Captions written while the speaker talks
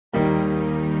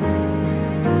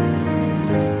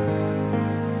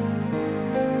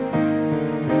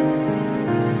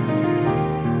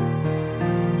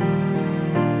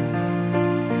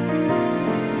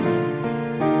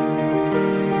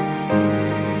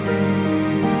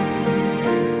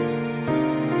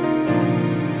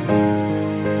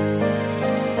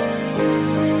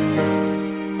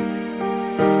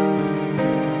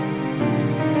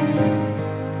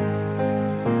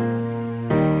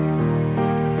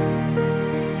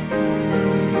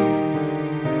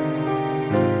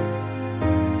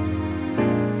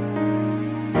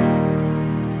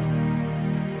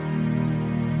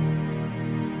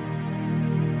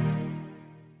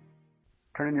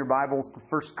in your Bibles to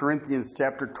 1 Corinthians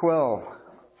chapter 12.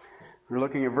 We're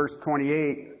looking at verse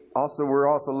 28. We're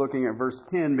also looking at verse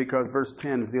 10 because verse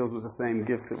 10 deals with the same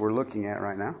gifts that we're looking at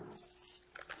right now.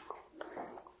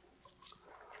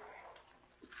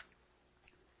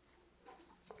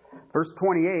 Verse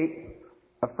 28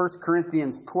 of 1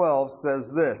 Corinthians 12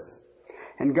 says this,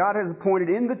 "And God has appointed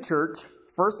in the church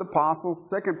first apostles,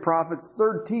 second prophets,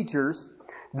 third teachers,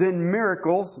 then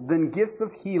miracles, then gifts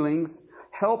of healings,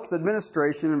 helps,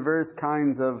 administration, and various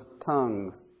kinds of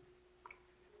tongues."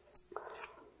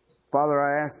 Father,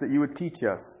 I ask that you would teach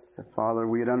us, that, Father,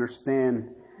 we would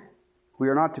understand we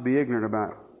are not to be ignorant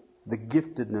about the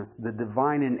giftedness, the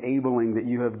divine enabling that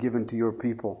you have given to your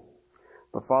people.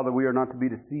 But, Father, we are not to be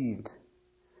deceived.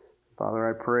 Father,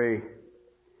 I pray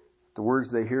the words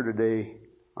they hear today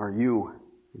are you,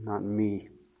 not me.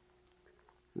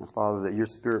 And, Father, that your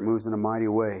Spirit moves in a mighty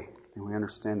way, and we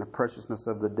understand the preciousness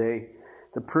of the day,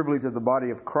 the privilege of the body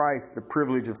of Christ, the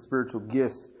privilege of spiritual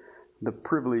gifts, the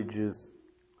privileges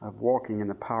of walking in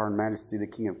the power and majesty of the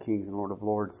King of Kings and Lord of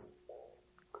Lords.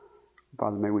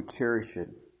 Father, may we cherish it,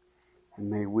 and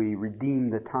may we redeem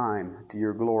the time to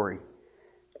your glory.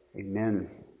 Amen.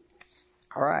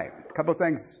 All right, a couple of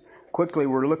things quickly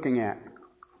we're looking at.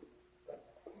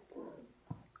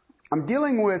 I'm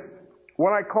dealing with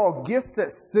what I call gifts that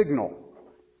signal.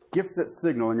 Gifts that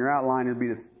signal. In your outline, it'll be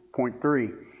the point 3.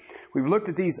 We've looked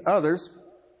at these others,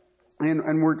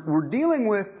 and we're dealing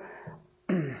with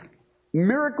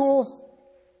miracles,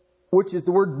 which is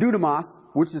the word dunamis,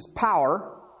 which is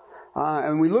power.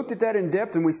 And we looked at that in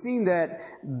depth, and we've seen that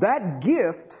that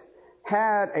gift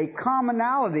had a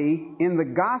commonality in the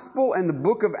gospel and the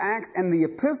book of Acts and the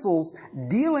epistles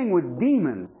dealing with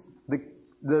demons,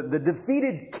 the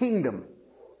defeated kingdom.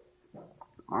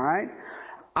 All right?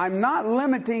 I'm not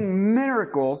limiting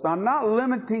miracles, I'm not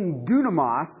limiting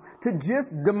dunamis to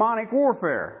just demonic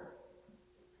warfare.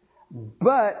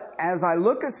 But as I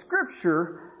look at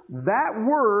Scripture, that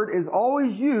word is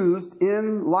always used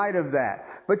in light of that.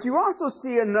 But you also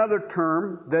see another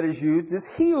term that is used is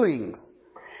healings.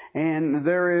 And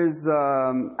there is,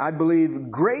 I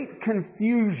believe, great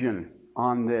confusion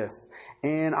on this.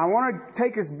 And I want to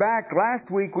take us back.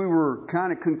 Last week we were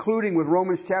kind of concluding with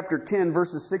Romans chapter 10,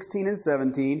 verses 16 and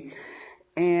 17.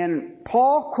 And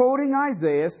Paul, quoting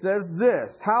Isaiah, says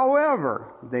this,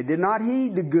 "However, they did not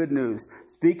heed the good news."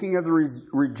 Speaking of the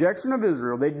rejection of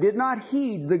Israel, they did not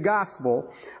heed the gospel.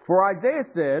 For Isaiah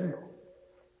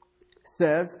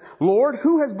says, "Lord,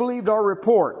 who has believed our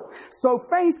report?" So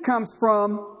faith comes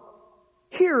from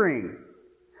hearing,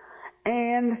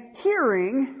 and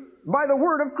hearing by the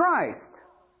word of Christ.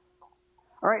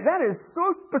 All right, that is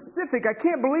so specific. I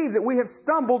can't believe that we have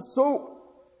stumbled so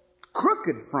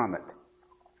crooked from it.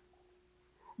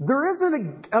 There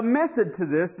isn't a method to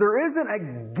this. There isn't a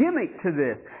gimmick to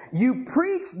this. You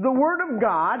preach the word of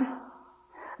God.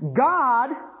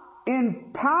 God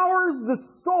empowers the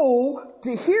soul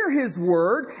to hear His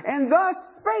word, and thus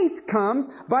faith comes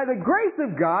by the grace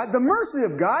of God, the mercy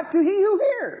of God, to he who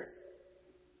hears.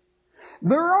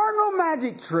 There are no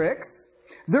magic tricks.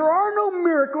 There are no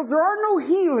miracles. There are no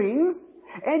healings.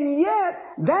 And yet,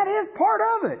 that is part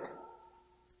of it.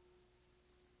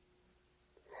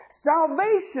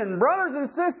 Salvation, brothers and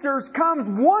sisters, comes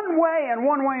one way and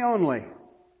one way only.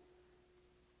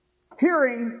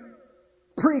 Hearing,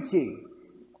 preaching.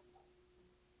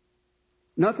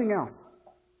 Nothing else.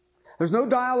 There's no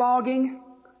dialoguing.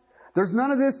 There's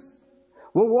none of this,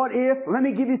 well, what if? Let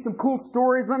me give you some cool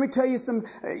stories. Let me tell you some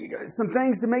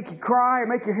things to make you cry or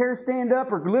make your hair stand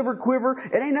up or liver quiver.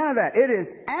 It ain't none of that. It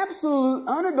is absolute,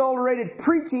 unadulterated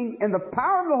preaching in the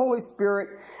power of the Holy Spirit,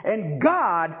 and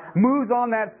God moves on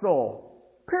that soul.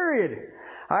 Period.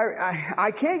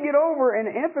 I can't get over and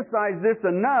emphasize this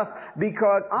enough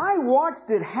because I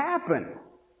watched it happen.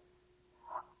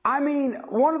 I mean,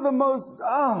 one of the most,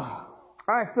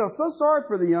 I feel so sorry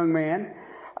for the young man.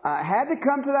 Had to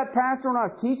come to that pastor when I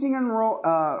was teaching in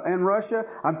Russia.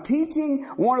 I'm teaching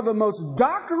one of the most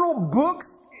doctrinal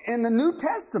books in the New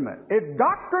Testament. It's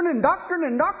doctrine and doctrine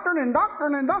and doctrine and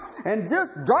doctrine and doctrine, and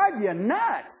just drive you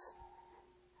nuts.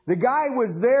 The guy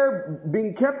was there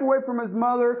being kept away from his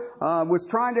mother, was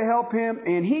trying to help him,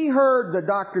 and he heard the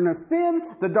doctrine of sin,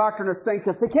 the doctrine of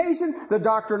sanctification, the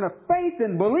doctrine of faith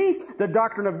and belief, the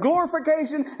doctrine of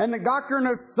glorification, and the doctrine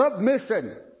of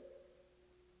submission.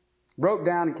 Broke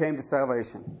down and came to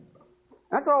salvation.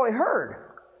 That's all he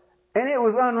heard. And it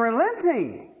was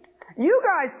unrelenting. You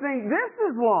guys think this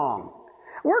is long.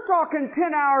 We're talking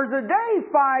 10 hours a day,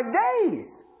 5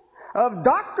 days of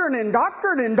doctrine and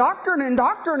doctrine and doctrine and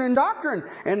doctrine and doctrine.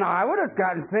 And I would have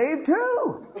gotten saved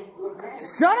too.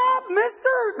 Shut up, mister.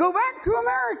 Go back to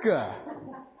America.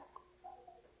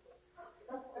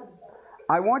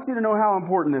 I want you to know how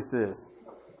important this is.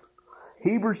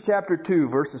 Hebrews chapter 2,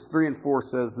 verses 3 and 4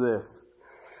 says this.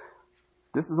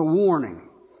 This is a warning.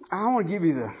 I want to give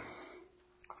you the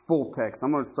full text.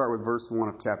 I'm going to start with verse 1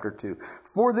 of chapter 2.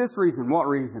 For this reason, what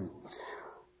reason?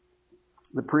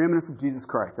 The preeminence of Jesus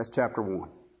Christ. That's chapter 1.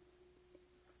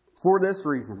 For this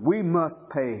reason, we must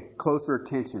pay closer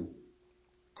attention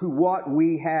to what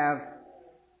we have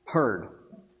heard,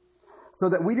 so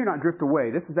that we do not drift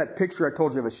away. This is that picture I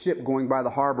told you of a ship going by the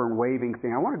harbor and waving,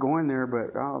 saying, I want to go in there,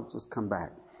 but I'll just come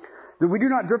back. That we do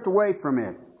not drift away from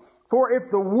it. For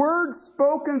if the word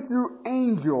spoken through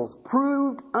angels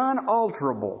proved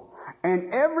unalterable,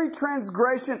 and every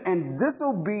transgression and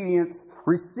disobedience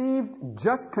received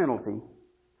just penalty,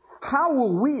 how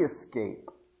will we escape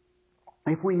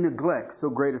if we neglect so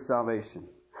great a salvation?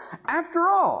 After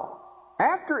all,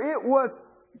 after it was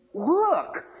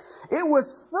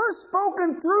first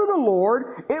spoken through the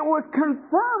Lord, it was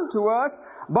confirmed to us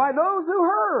by those who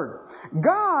heard.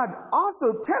 God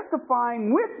also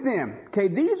testifying with them. Okay,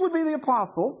 these would be the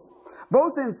apostles,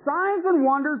 both in signs and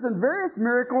wonders and various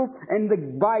miracles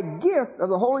and by gifts of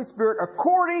the Holy Spirit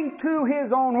according to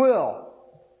His own will.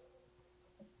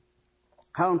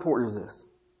 How important is this?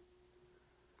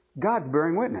 God's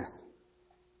bearing witness.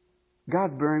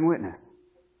 God's bearing witness.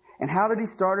 And how did He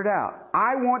start it out?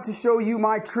 I want to show you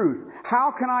my truth.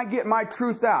 How can I get my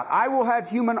truth out? I will have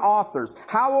human authors.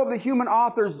 How will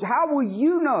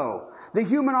you know the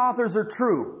human authors are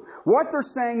true? What they're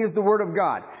saying is the Word of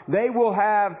God. They will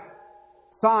have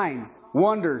signs,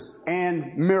 wonders,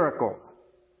 and miracles.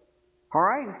 All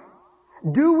right?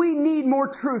 Do we need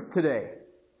more truth today?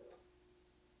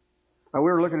 We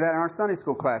were looking at that in our Sunday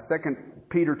school class. 2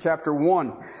 Peter chapter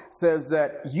 1 says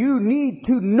that you need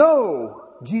to know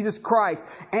Jesus Christ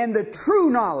and the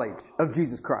true knowledge of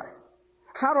Jesus Christ.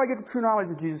 How do I get the true knowledge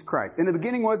of Jesus Christ? In the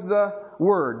beginning was the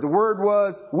Word. The Word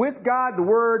was with God. The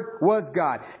Word was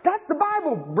God. That's the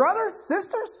Bible, brothers,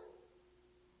 sisters.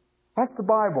 That's the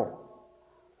Bible.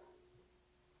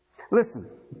 Listen,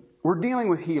 we're dealing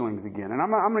with healings again. And I'm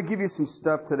going to give you some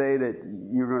stuff today that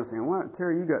you're going to say, well,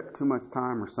 Terry, you got too much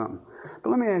time or something.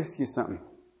 But let me ask you something.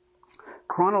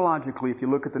 Chronologically, if you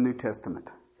look at the New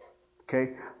Testament,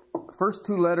 okay, first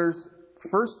two letters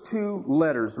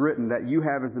written that you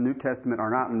have as the New Testament are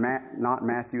not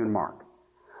Matthew and Mark.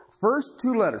 First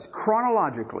two letters,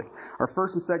 chronologically, are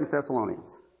 1st and 2nd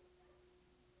Thessalonians.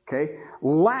 Okay?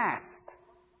 Last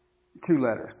two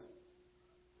letters,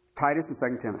 Titus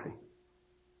and 2 Timothy.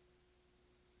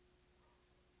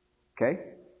 Okay?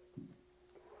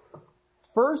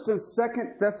 1st and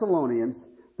 2nd Thessalonians,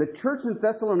 the church in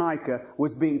Thessalonica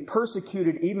was being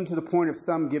persecuted even to the point of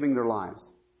some giving their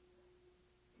lives.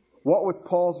 What was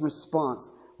Paul's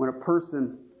response when a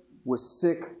person was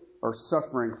sick or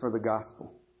suffering for the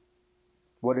gospel?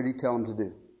 What did he tell them to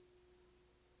do?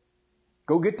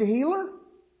 Go get the healer?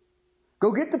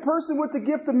 Go get the person with the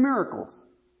gift of miracles.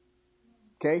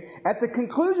 Okay? At the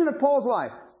conclusion of Paul's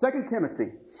life, 2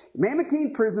 Timothy,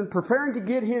 Mamertine prison, preparing to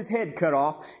get his head cut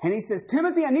off, and he says,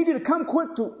 Timothy, I need you to come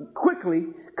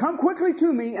quickly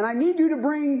to me, and I need you to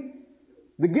bring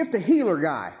the gift of healer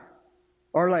guy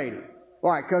or lady.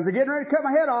 Why? Because they're getting ready to cut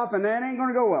my head off, and that ain't going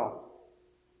to go well.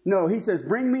 No, he says,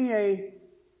 bring me a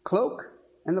cloak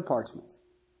and the parchments.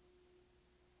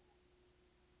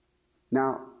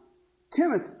 Now,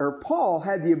 Paul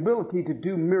had the ability to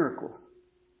do miracles.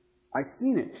 I've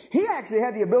seen it. He actually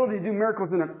had the ability to do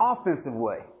miracles in an offensive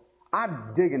way.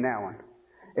 I'm digging that one.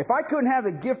 If I couldn't have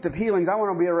the gift of healings, I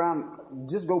want to be around,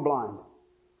 just go blind.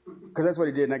 Because that's what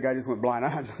he did, and that guy just went blind.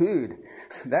 Dude,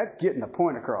 that's getting the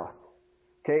point across.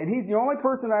 Okay, and he's the only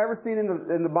person I ever seen in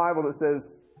the Bible that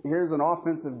says, here's an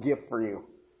offensive gift for you.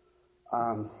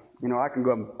 I can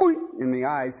go boing in the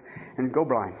eyes and go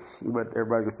blind. But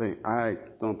everybody's going to say, I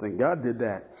don't think God did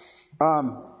that.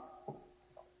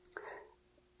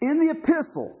 In the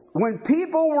epistles, when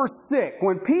people were sick,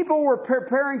 when people were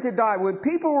preparing to die, when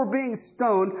people were being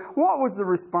stoned, what was the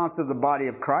response of the body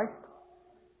of Christ?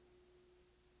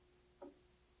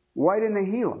 Why didn't they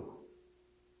heal them?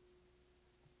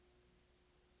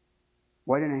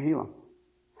 Why didn't they heal them?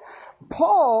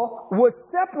 Paul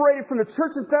was separated from the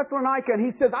church in Thessalonica, and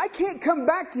he says, I can't come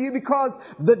back to you because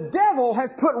the devil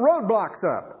has put roadblocks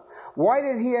up. Why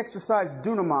didn't he exercise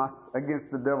dunamis against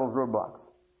the devil's roadblocks?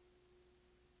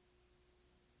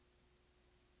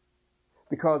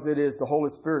 Because it is the Holy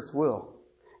Spirit's will.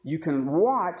 You can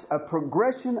watch a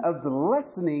progression of the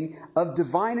lessening of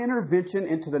divine intervention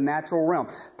into the natural realm.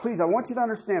 Please, I want you to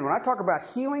understand, when I talk about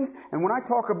healings and when I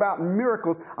talk about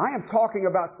miracles, I am talking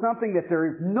about something that there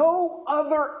is no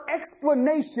other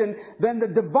explanation than the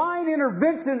divine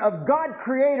intervention of God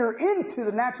Creator into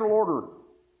the natural order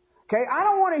Okay? I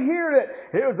don't want to hear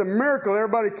that it was a miracle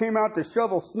everybody came out to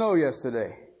shovel snow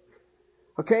yesterday.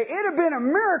 Okay? It'd have been a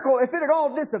miracle if it had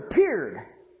all disappeared.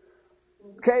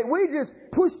 Okay? We just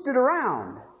pushed it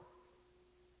around.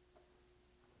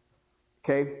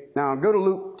 Okay? Now go to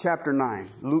Luke chapter 9.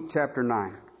 Luke chapter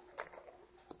 9.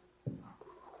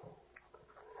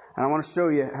 And I want to show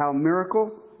you how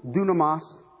miracles,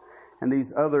 dunamis, and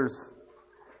these others,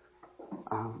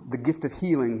 the gift of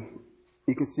healing,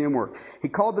 you can see them work. He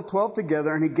called the 12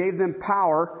 together and he gave them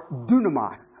power,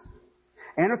 dunamis,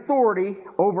 and authority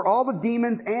over all the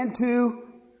demons and to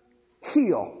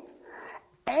heal.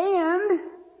 And,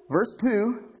 verse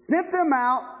 2, sent them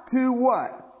out to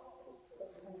what?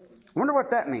 I wonder what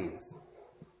that means.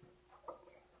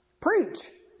 Preach.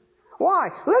 Why?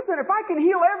 Listen, if I can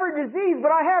heal every disease,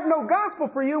 but I have no gospel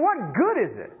for you, what good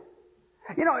is it?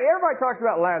 You know, everybody talks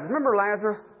about Lazarus. Remember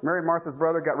Lazarus, Mary and Martha's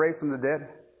brother, got raised from the dead?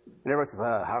 And everybody says,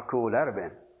 how cool would that have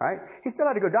been? Right? He still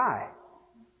had to go die.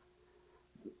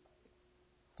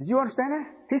 Did you understand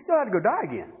that? He still had to go die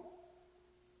again.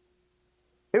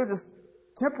 It was a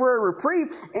temporary reprieve.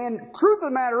 And truth of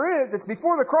the matter is, it's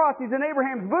before the cross. He's in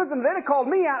Abraham's bosom. They'd have called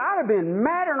me out. I'd have been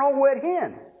madder than old wet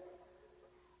hen.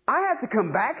 I have to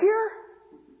come back here?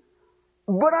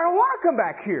 But I don't want to come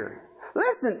back here.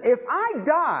 Listen, if I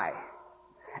die,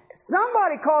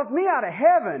 somebody calls me out of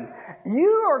heaven,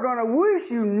 you are going to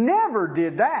wish you never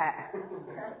did that.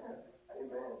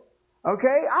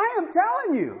 Okay? I am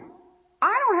telling you,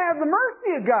 I don't have the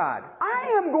mercy of God.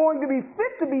 I am going to be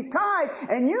fit to be tied,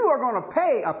 and you are going to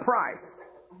pay a price.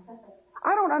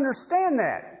 I don't understand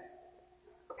that.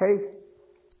 Okay?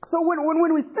 So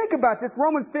when we think about this,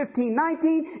 Romans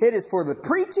 15:19, it is for the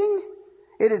preaching.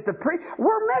 It is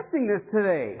we're missing this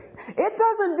today. It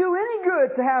doesn't do any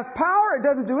good to have power. It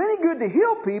doesn't do any good to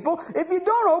heal people if you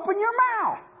don't open your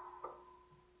mouth.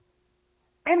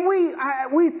 And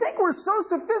we think we're so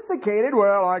sophisticated.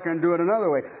 Well, I can do it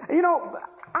another way. You know,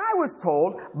 I was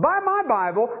told by my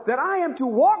Bible that I am to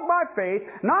walk by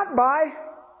faith, not by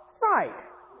sight.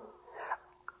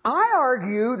 I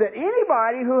argue that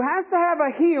anybody who has to have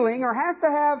a healing or has to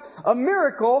have a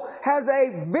miracle has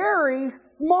a very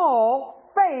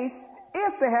small faith,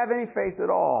 if they have any faith at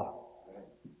all.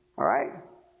 All right?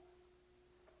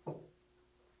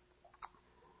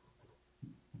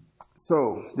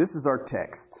 So, this is our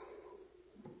text.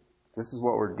 This is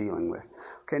what we're dealing with.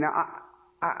 Okay, now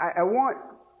I want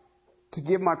to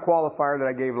give my qualifier that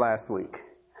I gave last week.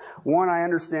 One, I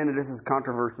understand that this is a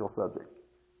controversial subject.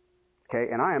 Okay,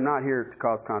 and I am not here to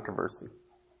cause controversy.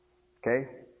 Okay?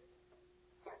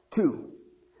 2,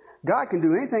 God can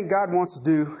do anything God wants to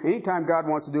do, anytime God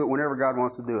wants to do it, whenever God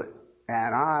wants to do it.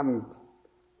 And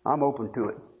I'm open to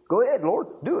it. Go ahead, Lord,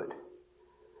 do it.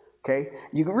 Okay?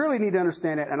 You really need to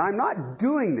understand that. And I'm not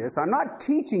doing this. I'm not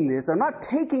teaching this. I'm not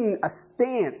taking a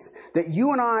stance that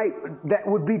you and I, that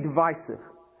would be divisive.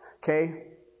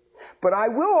 Okay? But I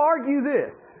will argue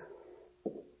this.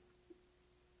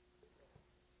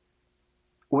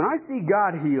 When I see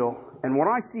God heal and what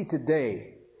I see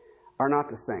today are not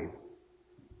the same.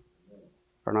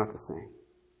 Are not the same.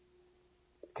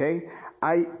 Okay?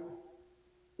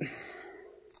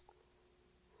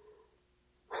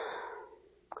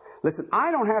 Listen,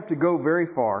 I don't have to go very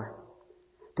far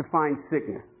to find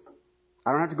sickness.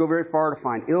 I don't have to go very far to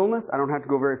find illness. I don't have to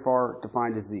go very far to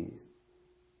find disease.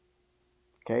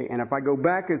 Okay, and if I go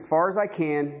back as far as I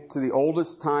can to the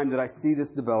oldest time that I see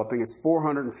this developing, it's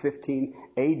 415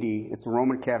 AD. It's the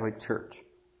Roman Catholic Church.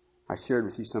 I shared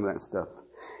with you some of that stuff.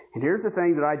 And here's the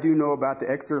thing that I do know about the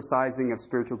exercising of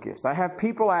spiritual gifts. I have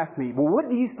people ask me, well, what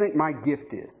do you think my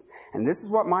gift is? And this is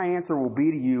what my answer will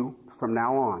be to you from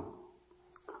now on.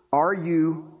 Are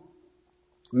you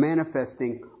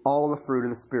manifesting all of the fruit of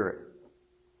the Spirit?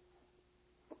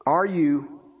 Are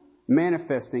you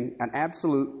manifesting an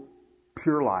absolute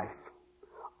pure life?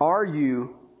 Are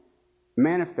you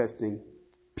manifesting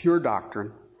pure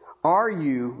doctrine? Are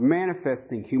you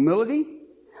manifesting humility?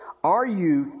 Are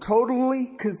you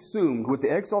totally consumed with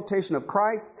the exaltation of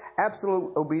Christ,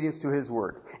 absolute obedience to His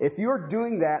Word? If you're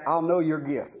doing that, I'll know your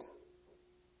gift.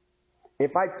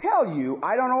 If I tell you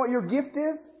I don't know what your gift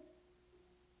is,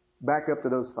 back up to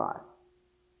those 5.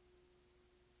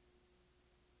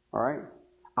 All right?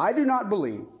 I do not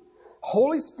believe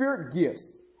Holy Spirit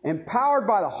gifts empowered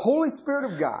by the Holy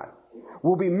Spirit of God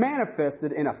will be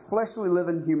manifested in a fleshly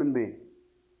living human being.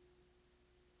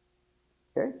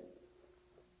 Okay?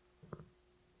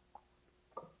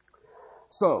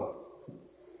 So,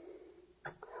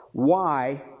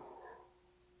 why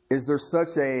is there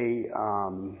such a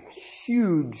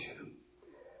huge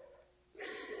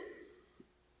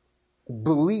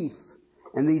belief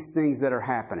in these things that are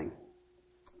happening?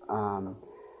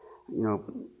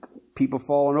 People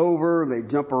falling over, they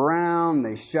jump around,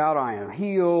 they shout, I am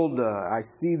healed, I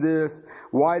see this.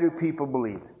 Why do people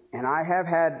believe it? And I have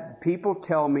had people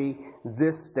tell me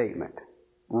this statement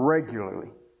regularly.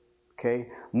 Okay?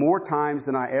 More times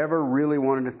than I ever really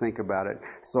wanted to think about it.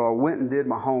 So I went and did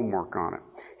my homework on it.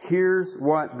 Here's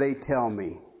what they tell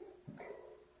me.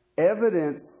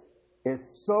 Evidence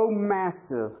is so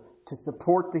massive to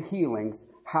support the healings,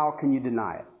 how can you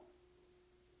deny it?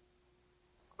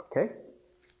 Okay?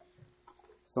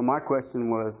 So my question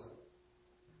was,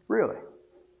 really?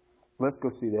 Let's go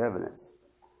see the evidence.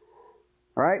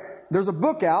 All right? There's a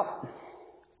book out.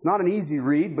 It's not an easy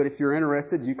read, but if you're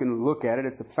interested, you can look at it.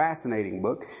 It's a fascinating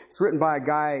book. It's written by a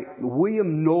guy,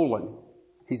 William Nolan.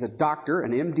 He's a doctor,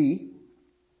 an MD.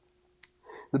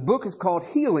 The book is called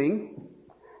Healing,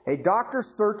 A Doctor's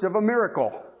Search of a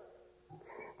Miracle.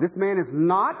 This man is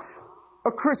not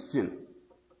a Christian.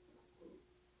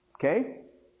 Okay?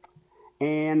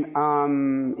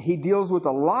 And he deals with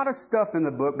a lot of stuff in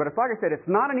the book, but it's like I said, it's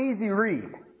not an easy read.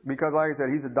 Because like I said,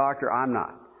 he's a doctor, I'm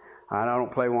not. I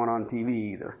don't play one on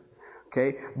TV either.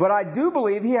 Okay? But I do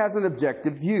believe he has an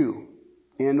objective view.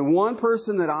 And the one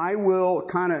person that I will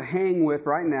kind of hang with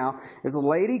right now is a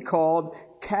lady called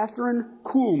Kathryn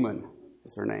Kuhlman,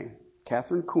 is her name.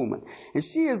 Kathryn Kuhlman. And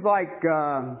she is like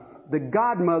the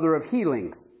godmother of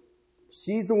healings.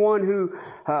 She's the one who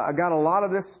got a lot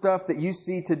of this stuff that you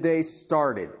see today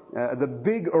started. The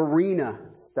big arena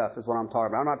stuff is what I'm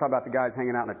talking about. I'm not talking about the guys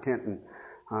hanging out in a tent in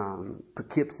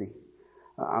Poughkeepsie.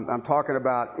 I'm talking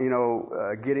about,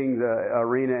 getting the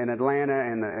arena in Atlanta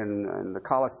and the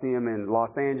Coliseum in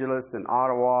Los Angeles and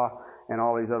Ottawa and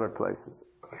all these other places.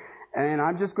 And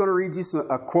I'm just going to read you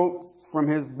a quote from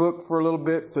his book for a little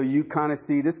bit so you kind of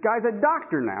see. This guy's a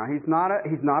doctor now. He's not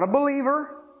a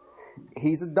believer.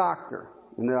 He's a doctor.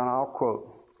 And then I'll quote.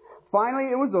 Finally,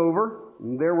 it was over.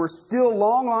 There were still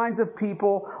long lines of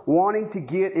people wanting to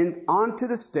get onto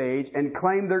the stage and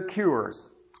claim their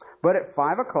cures. But at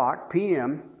 5:00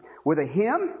 p.m., with a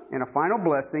hymn and a final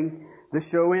blessing, the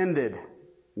show ended.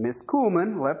 Miss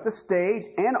Kuhlman left the stage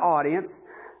and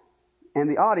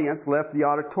the audience left the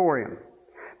auditorium.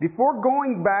 Before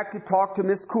going back to talk to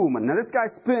Miss Kuhlman, now this guy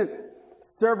spent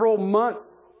several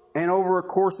months and over a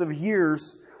course of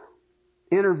years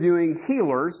interviewing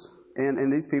healers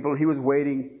and these people, and he was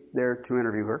waiting there to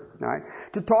interview her, all right?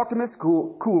 To talk to Miss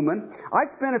Kuhlman, I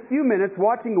spent a few minutes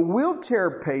watching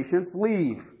wheelchair patients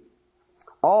leave.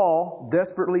 All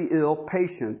desperately ill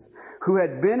patients who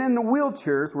had been in the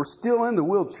wheelchairs were still in the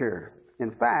wheelchairs.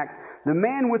 In fact, the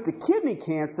man with the kidney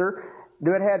cancer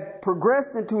that had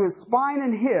progressed into his spine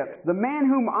and hips, the man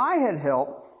whom I had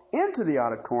helped into the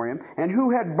auditorium and who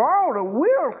had borrowed a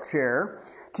wheelchair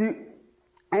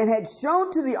and had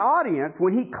shown to the audience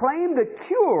when he claimed a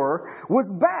cure,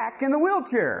 was back in the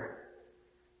wheelchair.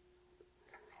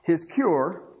 His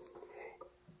cure,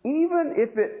 even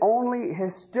if it only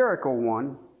hysterical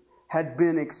one, had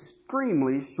been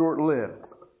extremely short-lived.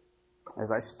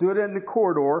 As I stood in the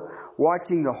corridor,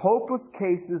 watching the hopeless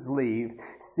cases leave,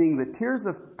 seeing the tears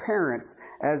of parents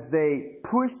as they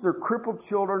pushed their crippled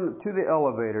children to the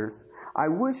elevators, I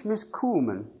wish Miss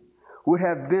Kuhlman would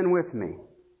have been with me.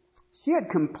 She had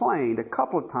complained a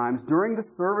couple of times during the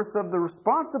service of the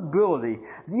responsibility,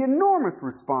 the enormous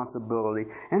responsibility,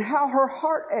 and how her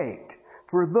heart ached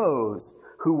for those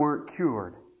who weren't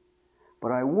cured.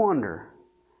 But I wonder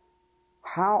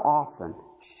how often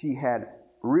she had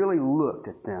really looked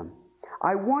at them.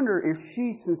 I wonder if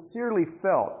she sincerely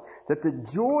felt that the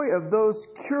joy of those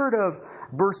cured of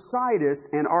bursitis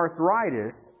and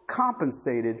arthritis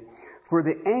compensated for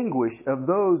the anguish of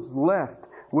those left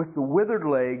with the withered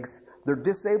legs, their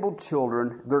disabled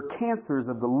children, their cancers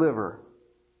of the liver.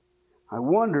 I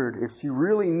wondered if she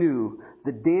really knew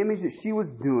the damage that she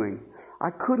was doing. I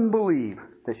couldn't believe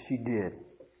that she did.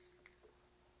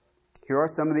 Here are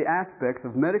some of the aspects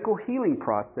of medical healing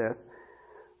process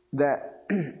that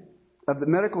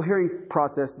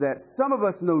some of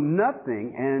us know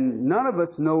nothing and none of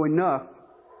us know enough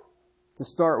to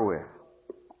start with.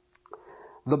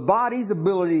 The body's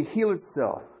ability to heal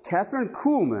itself. Kathryn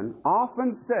Kuhlman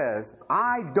often says,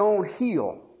 I don't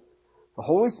heal. The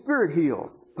Holy Spirit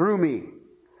heals through me.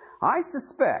 I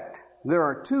suspect there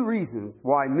are two reasons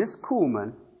why Miss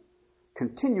Kuhlman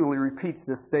continually repeats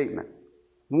this statement.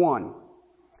 One,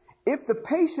 if the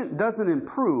patient doesn't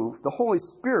improve, the Holy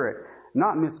Spirit,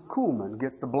 not Miss Kuhlman,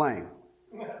 gets the blame.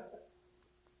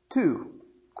 Two,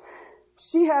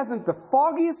 she hasn't the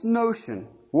foggiest notion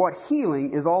what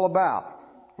healing is all about.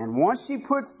 And once she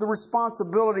puts the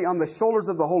responsibility on the shoulders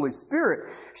of the Holy Spirit,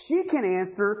 she can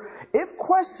answer, if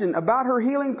questioned about her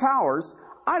healing powers,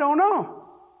 I don't know.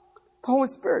 The Holy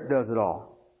Spirit does it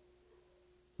all.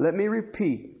 Let me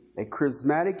repeat. A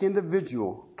charismatic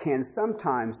individual can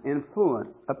sometimes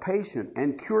influence a patient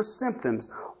and cure symptoms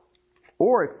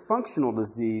or a functional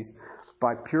disease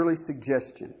by purely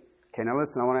suggestion. Okay, now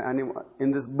listen,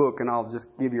 in this book, and I'll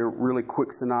just give you a really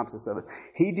quick synopsis of it.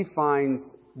 He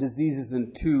defines diseases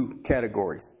in two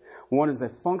categories. One is a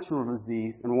functional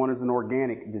disease and one is an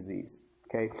organic disease.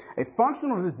 Okay, a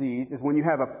functional disease is when you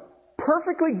have a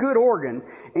perfectly good organ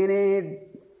and it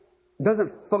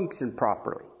doesn't function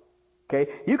properly. Okay,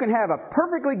 you can have a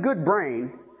perfectly good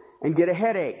brain and get a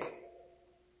headache.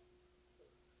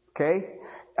 Okay,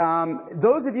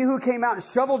 those of you who came out and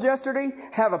shoveled yesterday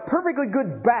have a perfectly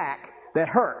good back that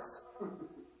hurts.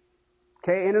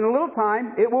 Okay, and in a little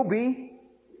time it will be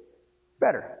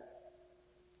better.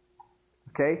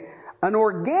 Okay, an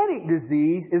organic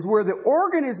disease is where the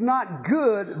organ is not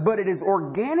good, but it is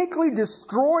organically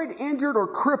destroyed, injured, or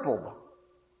crippled.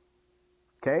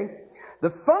 Okay, the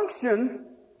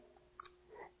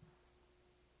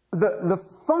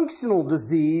functional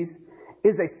disease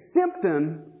is a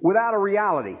symptom without a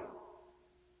reality.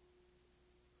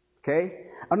 Okay?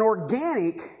 An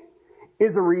organic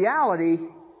is a reality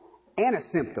and a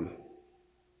symptom.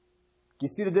 Do you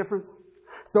see the difference?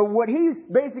 So what he's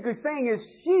basically saying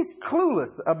is she's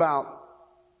clueless about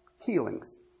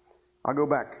healings. I'll go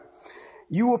back.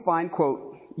 You will find,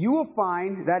 quote, you will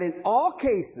find that in all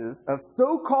cases of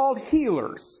so-called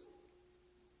healers,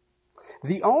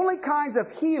 the only kinds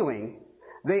of healing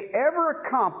they ever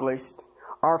accomplished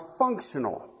are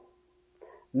functional,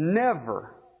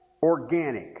 never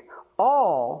organic.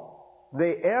 All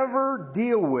they ever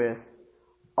deal with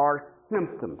are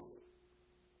symptoms.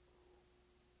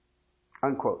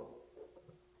 Unquote.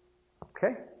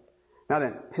 Okay? Now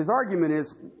then, his argument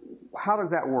is, how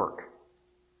does that work?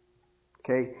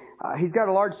 Okay? He's got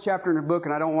a large chapter in the book,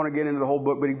 and I don't want to get into the whole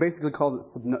book, but he basically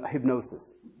calls it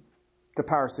hypnosis. The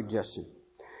power of suggestion.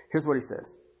 Here's what he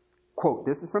says. Quote,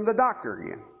 this is from the doctor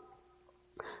again.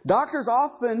 Doctors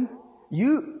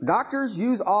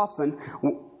use often,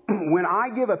 when I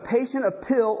give a patient a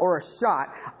pill or a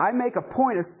shot, I make a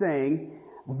point of saying,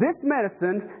 this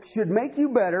medicine should make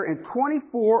you better in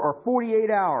 24 or 48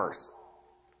 hours.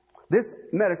 This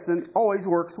medicine always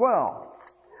works well.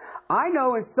 I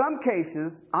know in some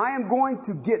cases I am going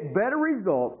to get better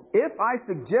results if I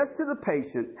suggest to the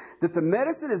patient that the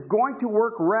medicine is going to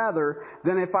work rather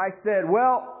than if I said,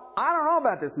 well, I don't know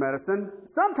about this medicine.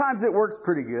 Sometimes it works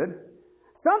pretty good.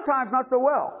 Sometimes not so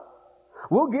well.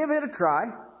 We'll give it a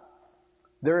try.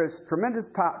 There is tremendous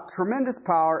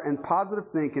power in positive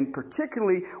thinking,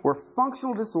 particularly where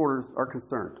functional disorders are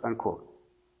concerned, unquote.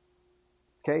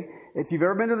 Okay? If you've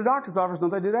ever been to the doctor's office,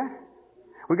 don't they do that?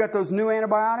 We got those new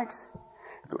antibiotics.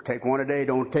 Don't take one a day.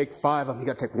 Don't take 5 of them. You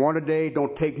got to take one a day.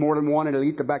 Don't take more than one. It'll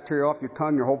eat the bacteria off your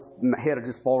tongue. Your whole head will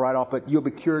just fall right off. But you'll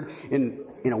be cured in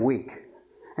a week.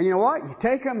 And you know what? You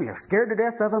take them. You're scared to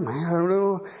death of them. I don't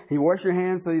know. You wash your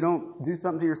hands so you don't do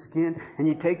something to your skin. And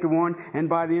you take the one. And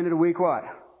by the end of the week, what?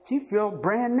 You feel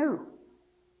brand new.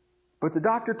 But the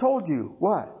doctor told you,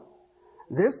 what?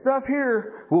 This stuff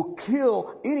here will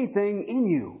kill anything in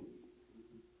you.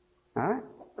 All right?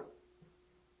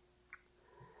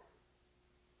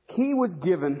 He was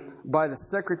given by the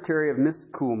secretary of Miss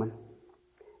Kuhlman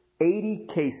 80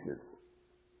 cases,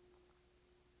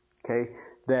 okay,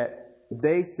 that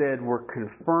they said were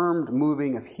confirmed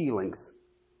moving of healings,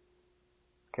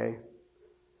 okay,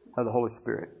 of the Holy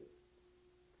Spirit.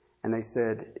 And they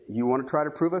said, you want to try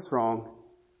to prove us wrong,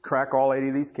 track all 80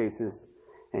 of these cases,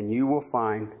 and you will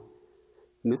find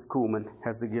Miss Kuhlman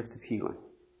has the gift of healing.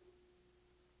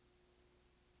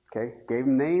 Okay, gave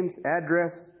them names,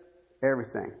 address,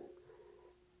 everything.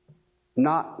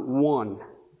 Not one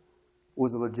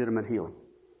was a legitimate healing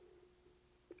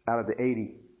out of the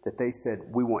 80 that they said,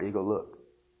 we want you to go look.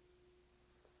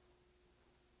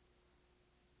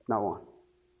 Not one.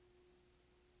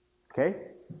 Okay?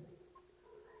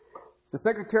 The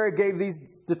secretary gave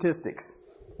these statistics.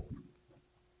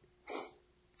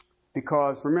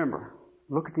 Because, remember,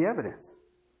 look at the evidence.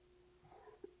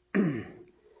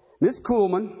 Miss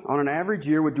Kuhlman, on an average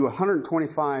year, would do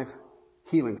 125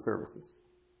 healing services.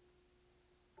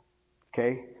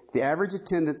 Okay? The average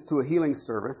attendance to a healing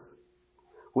service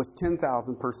was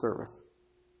 10,000 per service.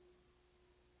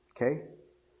 Okay?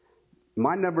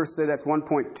 My numbers say that's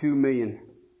 1.2 million.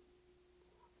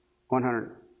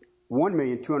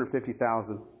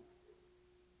 1,250,000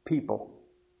 people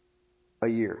a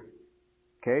year.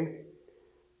 Okay?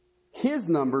 His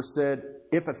number said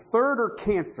if a third are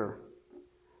cancer,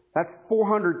 that's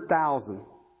 400,000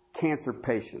 cancer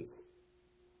patients,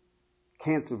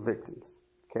 cancer victims.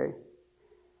 Okay?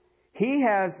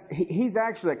 He's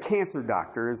actually a cancer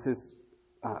doctor, is his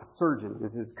surgeon,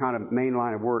 is his kind of main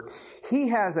line of work. He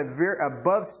has a very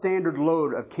above standard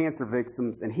load of cancer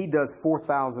victims, and he does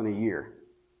 4,000 a year.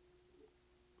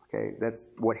 Okay,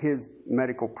 that's what his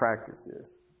medical practice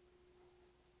is.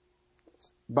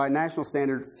 By national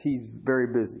standards, he's very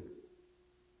busy.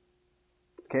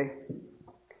 Okay?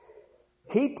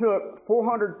 He took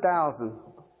 400,000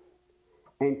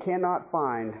 and cannot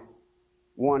find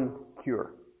one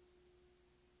cure.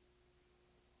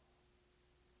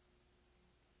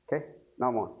 Okay?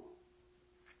 Not one.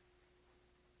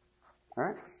 All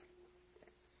right?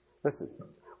 Listen,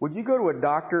 would you go to a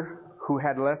doctor who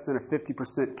had less than a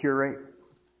 50% cure rate?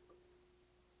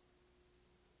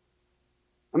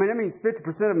 I mean, that means 50%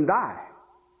 of them die.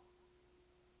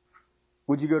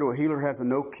 Would you go to a healer who has a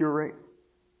no cure rate?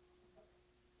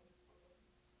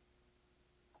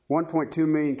 1.2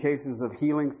 million cases of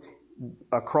healings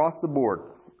across the board,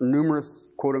 numerous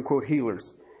quote-unquote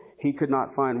healers. He could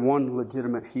not find one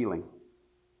legitimate healing.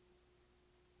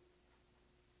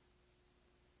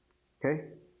 Okay?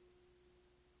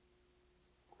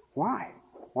 Why?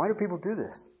 Why do people do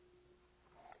this?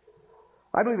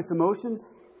 I believe it's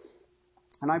emotions.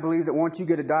 And I believe that once you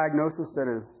get a diagnosis that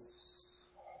is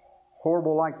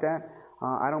horrible like that,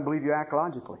 I don't believe you act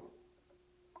logically.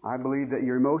 I believe that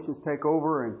your emotions take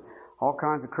over and all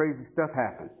kinds of crazy stuff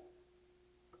happen.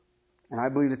 And I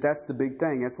believe that that's the big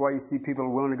thing. That's why you see people are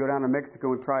willing to go down to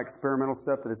Mexico and try experimental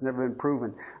stuff that has never been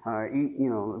proven.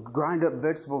 Grind up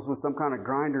vegetables with some kind of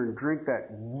grinder and drink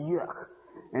that. Yuck.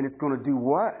 And it's going to do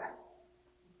what?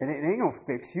 It ain't going to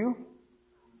fix you.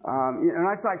 And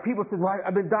it's like people said, well,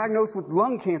 I've been diagnosed with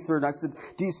lung cancer. And I said,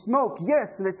 do you smoke?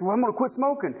 Yes. And they said, well, I'm going to quit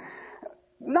smoking.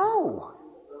 No.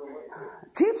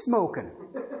 Keep smoking.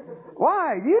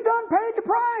 Why? You done paid the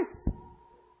price.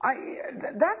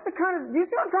 That's the kind of, do you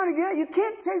see what I'm trying to get? You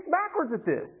can't chase backwards at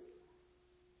this.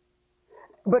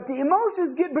 But the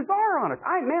emotions get bizarre on us.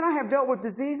 I have dealt with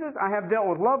diseases. I have dealt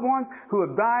with loved ones who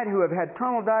have died, who have had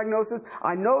terminal diagnosis.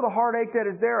 I know the heartache that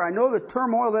is there. I know the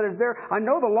turmoil that is there. I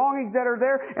know the longings that are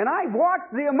there. And I watch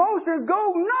the emotions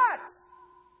go nuts.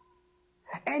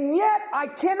 And yet, I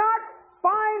cannot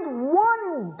find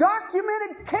one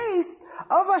documented case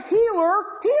of a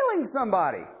healer healing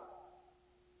somebody.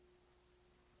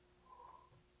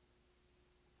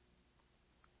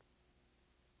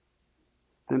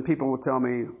 Then people will tell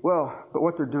me, well, but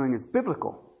what they're doing is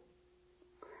biblical.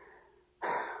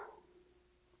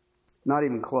 Not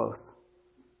even close.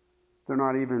 They're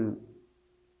not even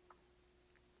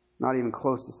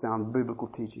close to sound biblical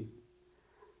teaching.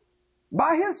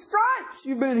 By His stripes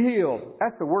you've been healed.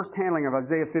 That's the worst handling of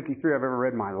Isaiah 53 I've ever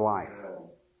read in my life.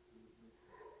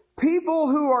 People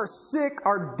who are sick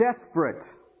are desperate.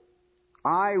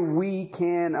 We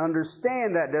can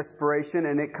understand that desperation,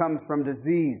 and it comes from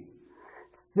disease.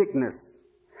 Sickness.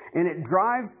 And it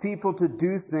drives people to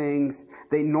do things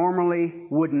they normally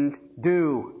wouldn't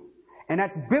do. And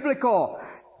that's biblical.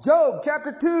 Job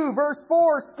chapter 2 verse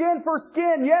 4, skin for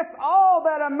skin. Yes, all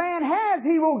that a man has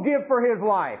he will give for his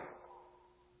life.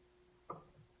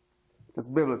 That's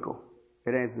biblical.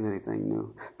 It isn't anything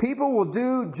new. People will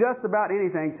do just about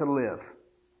anything to live.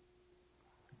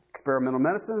 Experimental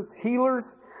medicines,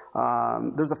 healers.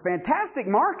 There's a fantastic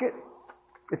market,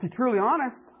 if you're truly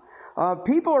honest.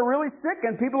 People are really sick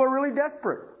and people are really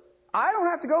desperate. I don't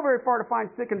have to go very far to find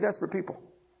sick and desperate people.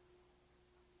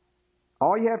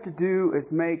 All you have to do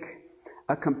is make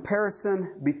a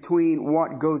comparison between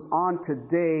what goes on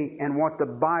today and what the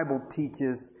Bible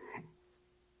teaches,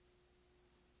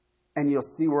 and you'll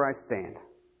see where I stand.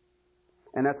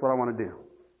 And that's what I want to do.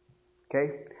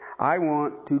 Okay? I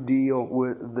want to deal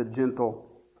with the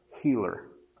gentle healer.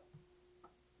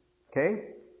 Okay?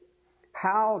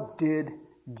 How did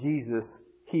Jesus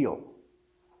heal?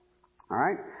 All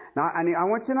right? Now, I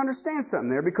want you to understand something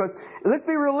there, because let's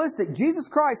be realistic. Jesus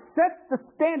Christ sets the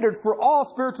standard for all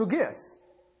spiritual gifts.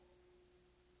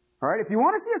 All right? If you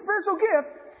want to see a spiritual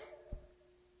gift,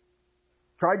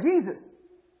 try Jesus.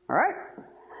 All right?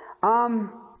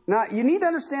 Now, you need to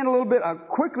understand a little bit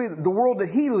quickly the world that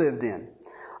He lived in.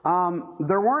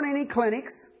 There weren't any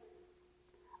clinics.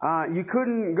 You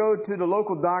couldn't go to the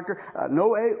local doctor.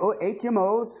 No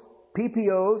HMOs.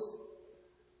 PPOs.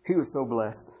 He was so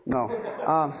blessed. No.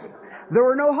 There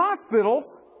were no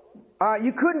hospitals.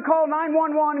 You couldn't call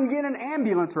 911 and get an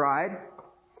ambulance ride.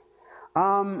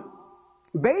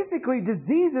 Basically,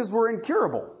 diseases were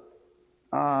incurable.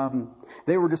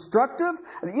 They were destructive.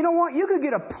 You know what? You could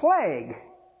get a plague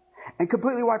and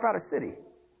completely wipe out a city. And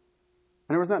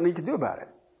there was nothing you could do about it.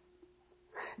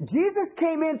 Jesus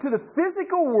came into the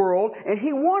physical world, and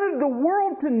He wanted the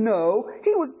world to know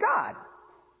He was God.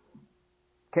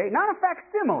 Okay? Not a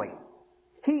facsimile.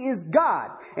 He is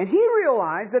God. And he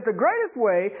realized that the greatest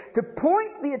way to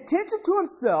point the attention to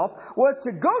himself was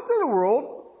to go through the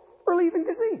world relieving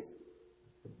disease.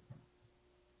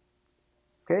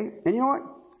 Okay? And you know what?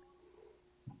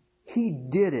 He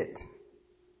did it.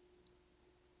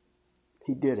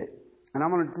 He did it. And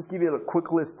I'm going to just give you a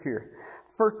quick list here.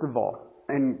 First of all,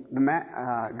 in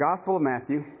the Gospel of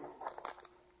Matthew,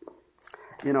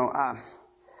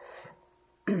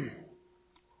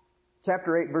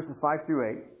 chapter 8, verses 5 through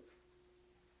 8.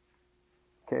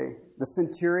 Okay. The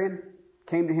centurion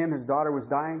came to him. His daughter was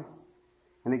dying.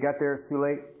 And he got there. It's too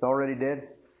late. It's already dead.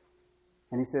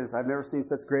 And he says, I've never seen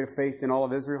such great faith in all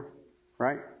of Israel.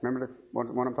 Right? Remember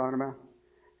what I'm talking about?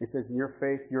 He says, in your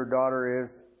faith, your daughter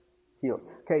is healed.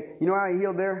 Okay. You know how he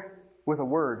healed there? With a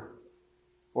word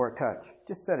or a touch.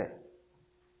 Just said it.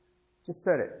 Just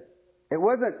said it. It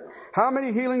wasn't, how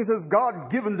many healings has God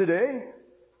given today?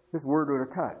 This word with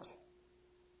a touch.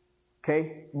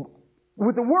 Okay?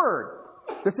 With a word.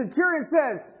 The centurion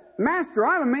says, Master,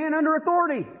 I'm a man under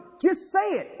authority. Just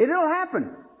say it. It'll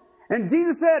happen. And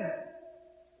Jesus said,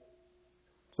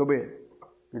 so be it.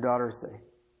 Your daughter is saved.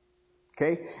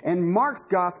 Okay? In Mark's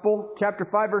Gospel, chapter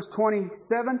 5, verse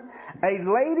 27, a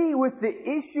lady with the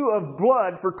issue of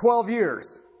blood for 12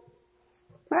 years.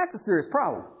 That's a serious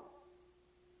problem.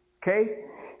 Okay?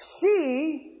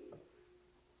 She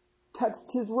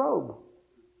touched his robe.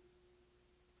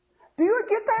 Do you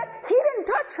get that? He didn't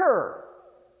touch her.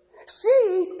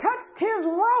 She touched his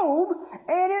robe,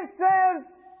 and it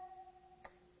says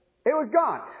it was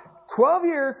gone. 12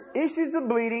 years, issues of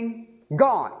bleeding,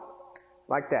 gone.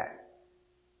 Like that.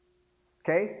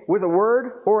 Okay? With a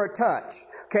word or a touch.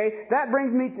 Okay? That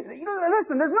brings me to,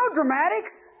 listen, there's no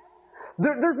dramatics.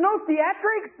 There's no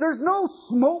theatrics. There's no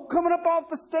smoke coming up off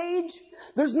the stage.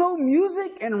 There's no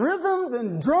music and rhythms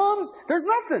and drums. There's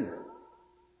nothing.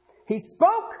 He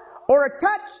spoke or a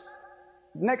touch.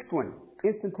 Next one.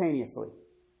 Instantaneously.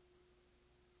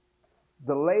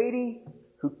 The lady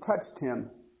who touched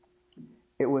him,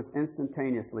 it was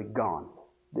instantaneously gone.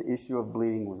 The issue of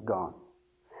bleeding was gone.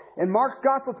 In Mark's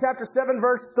Gospel, chapter 7,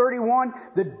 verse 31,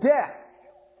 the deaf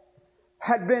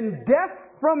had been deaf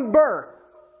from birth.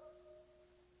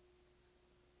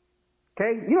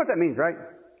 Okay? You know what that means, right?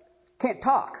 Can't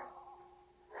talk.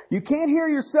 You can't hear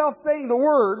yourself saying the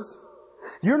words.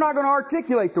 You're not going to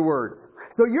articulate the words.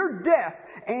 So you're deaf,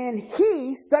 and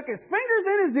he stuck his fingers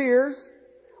in his ears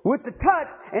with the touch,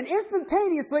 and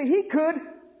instantaneously he could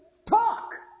talk.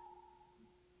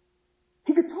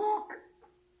 He could talk.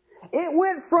 It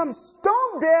went from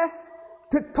stone deaf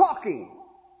to talking.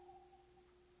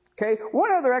 Okay?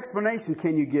 What other explanation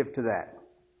can you give to that?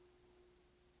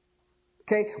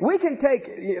 Okay? We can take,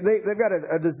 they've got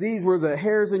a disease where the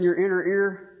hairs in your inner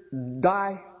ear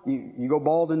die. You go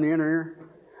bald in the inner ear.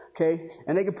 Okay?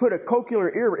 And they can put a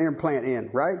cochlear ear implant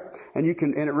in, right? And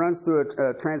it runs through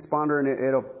a transponder, and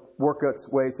it'll work its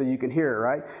way so you can hear it,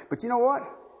 right? But you know what?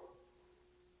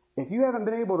 If you haven't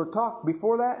been able to talk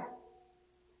before that,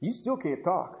 you still can't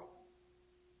talk.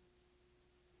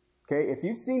 Okay? If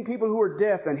you've seen people who are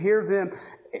deaf and hear them,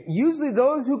 usually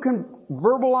those who can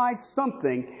verbalize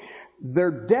something,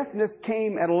 their deafness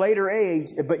came at a later age,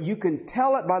 but you can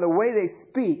tell it by the way they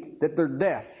speak that they're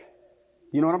deaf.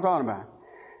 You know what I'm talking about?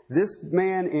 This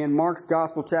man in Mark's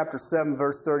Gospel, chapter 7,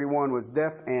 verse 31, was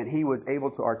deaf, and he was able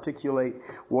to articulate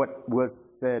what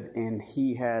was said, and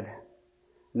he had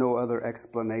no other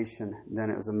explanation than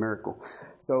it was a miracle.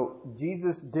 So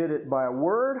Jesus did it by a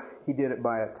word, he did it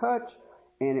by a touch,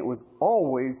 and it was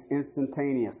always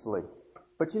instantaneously.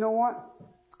 But you know what?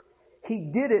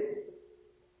 He did it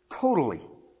totally.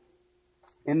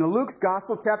 In the Luke's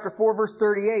Gospel, chapter 4, verse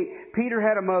 38, Peter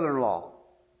had a mother-in-law.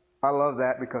 I love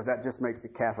that because that just makes the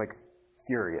Catholics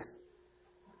furious.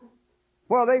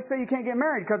 Well, they say you can't get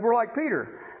married because we're like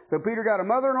Peter. So Peter got a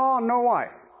mother-in-law and no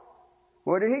wife.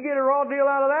 Well, did he get a raw deal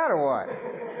out of that or what?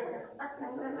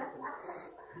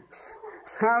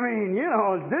 I mean,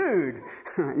 dude,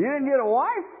 you didn't get a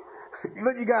wife,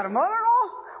 but you got a mother-in-law?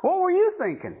 What were you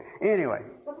thinking? Anyway,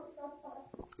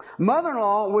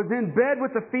 mother-in-law was in bed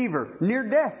with a fever, near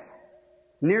death.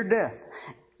 Near death.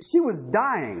 She was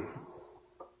dying.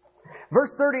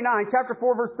 Verse 39, chapter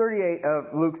 4, verse 38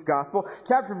 of Luke's Gospel.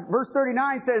 Verse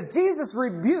 39 says, Jesus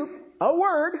rebuked, a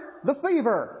word, the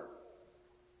fever.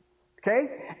 Okay?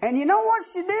 And you know what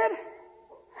she did?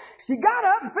 She got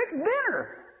up and fixed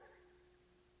dinner.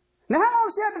 Now, how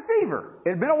long she had the fever? It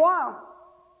had been a while.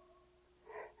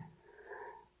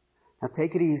 Now,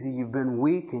 take it easy. You've been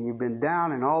weak and you've been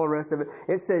down and all the rest of it.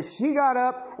 It says she got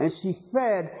up and she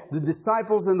fed the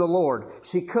disciples and the Lord.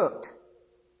 She cooked.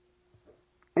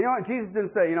 You know what? Jesus didn't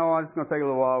say, it's going to take a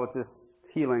little while with this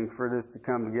healing for this to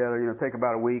come together. Take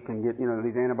about a week and get,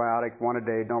 these antibiotics, one a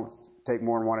day. Don't take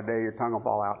more than one a day. Your tongue will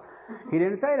fall out. He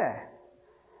didn't say that.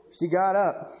 She got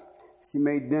up. She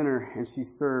made dinner and she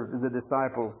served the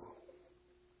disciples.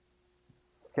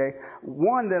 Okay?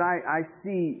 One that I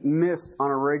see missed on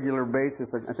a regular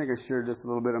basis. I think I shared this a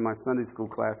little bit in my Sunday school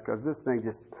class because this thing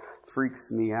just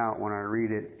freaks me out when I read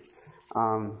it.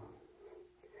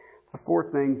 The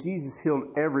fourth thing, Jesus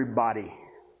healed everybody.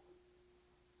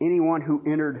 Anyone who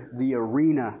entered the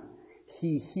arena,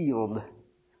 He healed.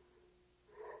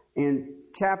 In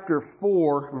chapter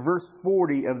 4, verse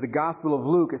 40 of the Gospel of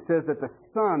Luke, it says that the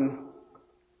sun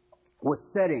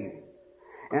was setting.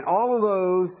 And all of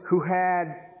those who had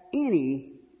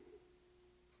any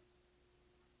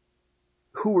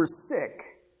who were sick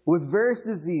with various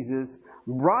diseases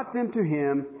brought them to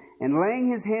Him, and laying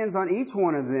His hands on each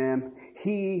one of them,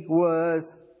 He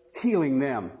was healing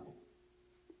them.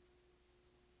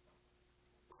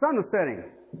 Sun was setting.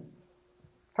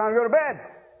 Time to go to bed.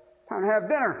 Time to have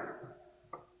dinner.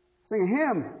 Sing a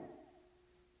hymn.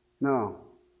 No.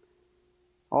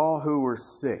 All who were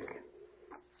sick.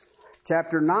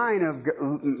 Chapter 9 of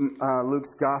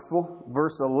Luke's Gospel,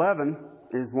 verse 11,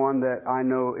 is one that I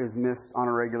know is missed on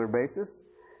a regular basis.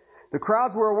 The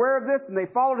crowds were aware of this, and they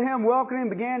followed Him, welcoming Him,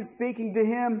 began speaking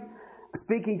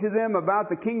to them about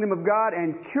the kingdom of God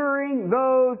and curing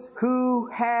those who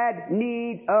had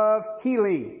need of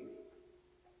healing.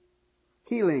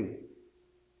 Healing.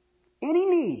 Any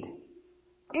need.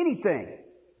 Anything.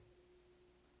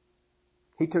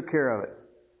 He took care of it.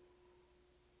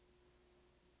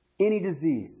 Any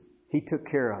disease, He took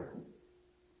care of it.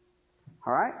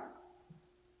 All right?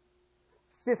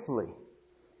 Fifthly,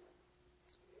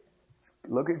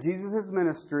 look at Jesus'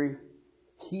 ministry.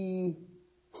 He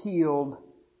healed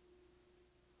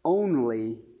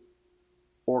only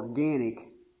organic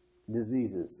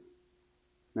diseases.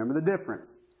 Remember the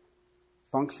difference.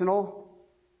 Functional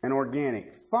and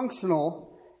organic.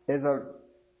 Functional is an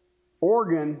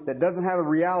organ that doesn't have a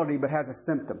reality but has a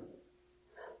symptom.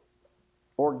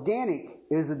 Organic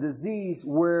is a disease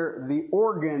where the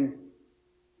organ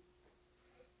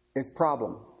is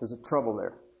problem. There's a trouble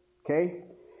there. Okay?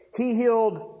 He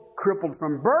healed crippled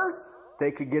from birth.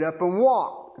 They could get up and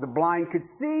walk. The blind could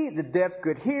see. The deaf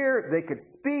could hear. They could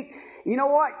speak. You know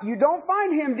what? You don't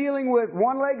find Him dealing with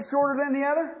one leg shorter than the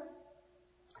other.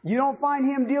 You don't find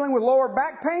Him dealing with lower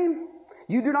back pain.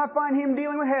 You do not find Him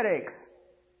dealing with headaches.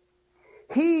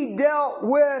 He dealt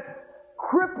with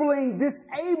crippling,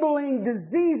 disabling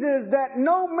diseases that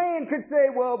no man could say,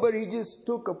 well, but he just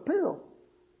took a pill.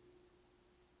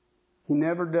 He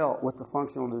never dealt with the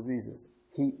functional diseases.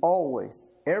 He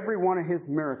always, every one of His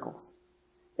miracles,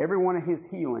 every one of His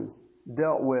healings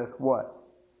dealt with what?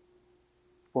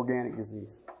 Organic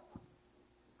disease.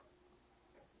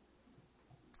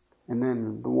 And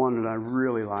then the one that I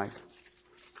really like.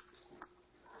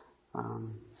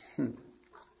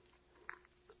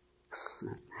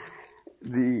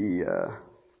 The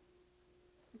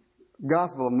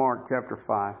Gospel of Mark, chapter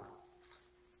 5.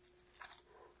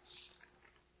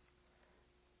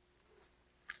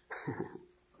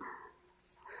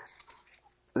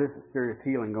 This is serious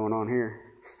healing going on here.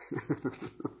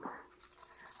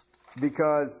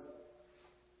 Because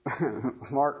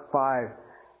Mark 5,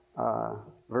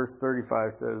 verse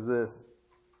 35 says this.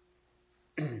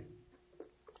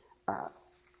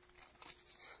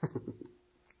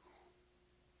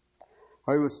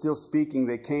 While He was still speaking,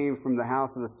 they came from the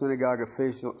house of the synagogue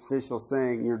official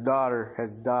saying, your daughter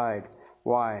has died.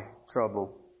 Why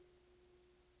trouble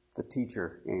the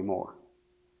teacher anymore?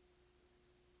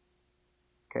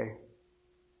 Okay?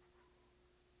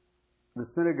 The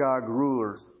synagogue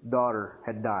ruler's daughter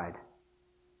had died.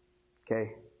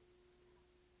 Okay?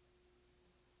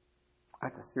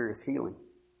 That's a serious healing.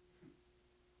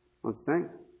 Let's think.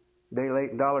 Day late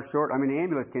and dollar short. I mean, the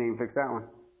ambulance can't even fix that one.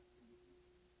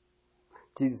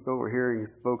 Jesus, overhearing,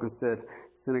 spoke and said,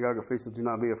 synagogue officials, do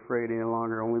not be afraid any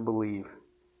longer, only believe.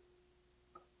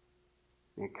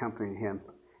 They accompanied Him,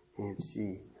 and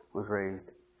she was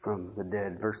raised from the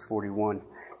dead. Verse 41,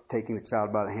 taking the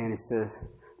child by the hand, He says,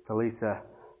 Talitha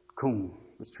cum,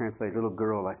 which translates, little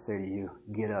girl, I say to you,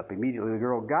 get up. Immediately the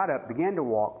girl got up, began to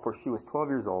walk, for she was 12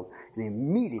 years old, and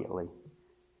immediately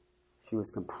she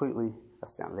was completely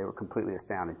astounded. They were completely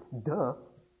astounded. Duh.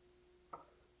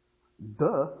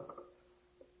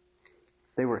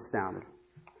 They were astounded.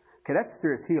 Okay, that's a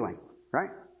serious healing, right?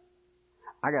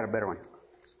 I got a better one.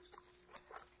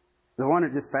 The one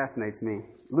that just fascinates me.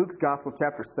 Luke's Gospel,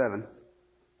 chapter 7.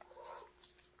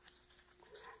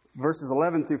 verses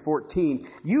 11 through 14,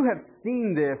 you have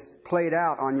seen this played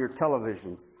out on your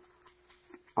televisions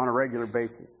on a regular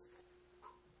basis.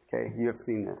 Okay, you have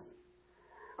seen this.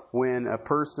 When a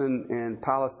person in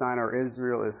Palestine or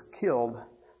Israel is killed,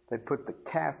 they put the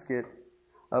casket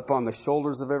up on the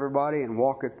shoulders of everybody and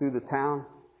walk it through the town.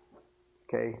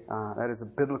 Okay, that is a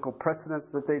biblical precedence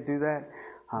that they do that.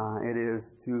 It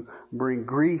is to bring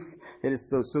grief. It is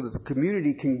so that the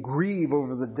community can grieve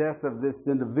over the death of this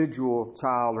individual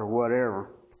child or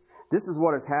whatever. This is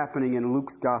what is happening in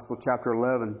Luke's Gospel, chapter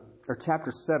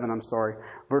 7,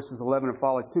 verses 11 and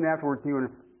following. Soon afterwards, he was in the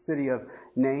city of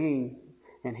Nain,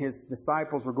 and his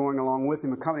disciples were going along with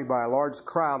him, accompanied by a large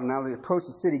crowd. And now they approached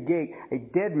the city gate. A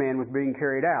dead man was being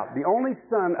carried out, the only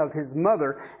son of his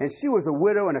mother, and she was a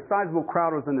widow, and a sizable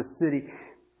crowd was in the city,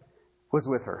 was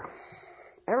with her.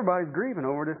 Everybody's grieving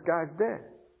over this guy's dead.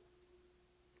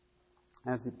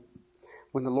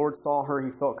 When the Lord saw her, he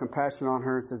felt compassion on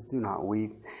her and says, "Do not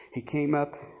weep." He came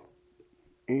up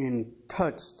and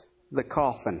touched the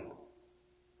coffin,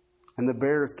 and the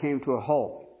bearers came to a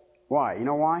halt. Why? You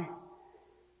know why?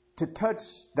 To touch,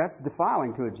 that's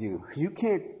defiling to a Jew. You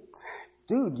can't,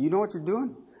 dude, you know what you're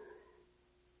doing?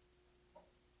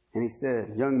 And he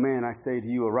said, "Young man, I say to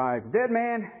you, arise." Dead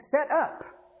man, sat up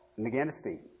and began to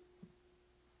speak.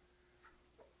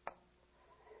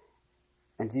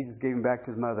 And Jesus gave him back to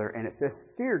his mother, and it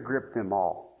says, fear gripped them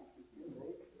all.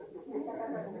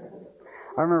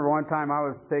 I remember one time I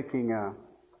was taking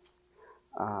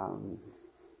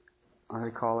what do they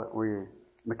call it?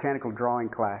 Mechanical drawing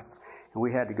class, and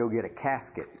we had to go get a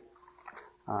casket.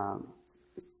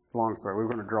 It's a long story. We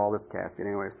were going to draw this casket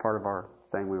anyway. It's part of our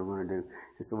thing we were going to do.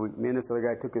 And so me and this other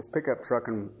guy took his pickup truck,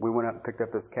 and we went up and picked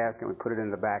up this casket, and we put it in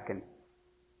the back, and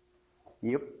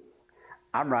yep,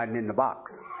 I'm riding in the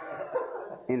box.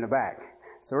 In the back.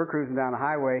 So we're cruising down the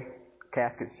highway,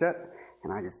 casket's shut,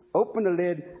 and I just open the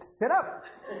lid, sit up,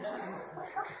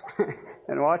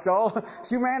 and watch all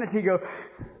humanity go,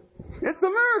 it's a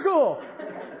miracle!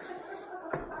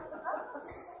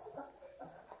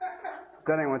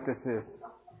 That ain't what this is.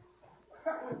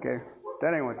 Okay?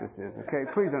 That ain't what this is. Okay?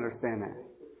 Please understand that.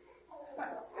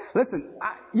 Listen,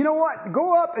 you know what?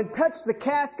 Go up and touch the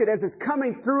casket as it's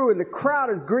coming through and the crowd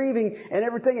is grieving and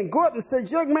everything, and go up and say,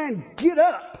 young man, get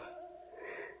up.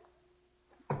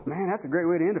 Man, that's a great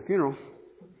way to end a funeral.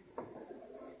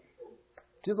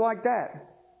 Just like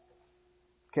that.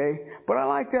 Okay? But I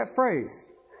like that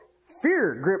phrase.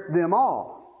 Fear gripped them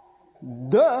all.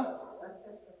 Duh.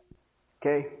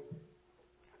 Okay?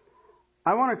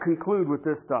 I want to conclude with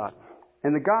this thought.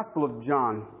 In the Gospel of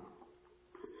John,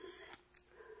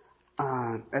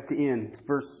 at the end,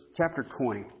 chapter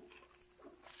 20,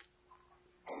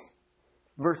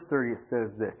 verse 30, it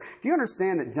says this. Do you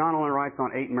understand that John only writes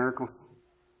on 8 miracles?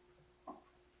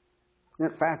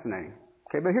 Isn't that fascinating?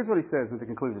 Okay, but here's what he says in the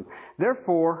conclusion.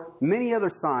 Therefore, many other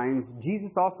signs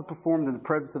Jesus also performed in the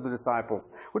presence of the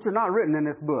disciples, which are not written in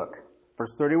this book.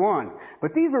 Verse 31.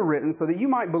 But these were written so that you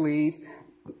might believe.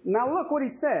 Now look what he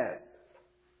says.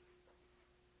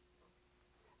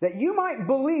 That you might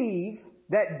believe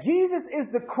that Jesus is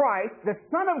the Christ, the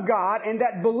Son of God, and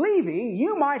that believing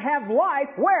you might have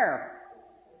life where?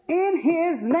 In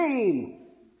His name.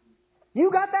 You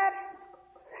got that?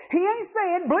 He ain't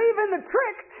saying believe in the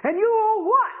tricks and you will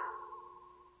what?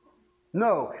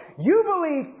 No. You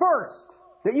believe first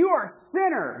that you are a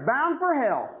sinner bound for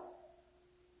hell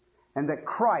and that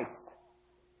Christ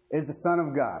is the Son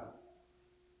of God.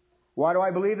 Why do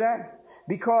I believe that?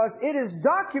 Because it is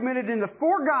documented in the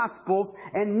 4 Gospels,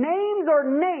 and names are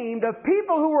named of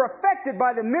people who were affected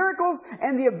by the miracles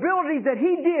and the abilities that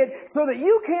He did, so that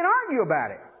you can't argue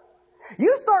about it.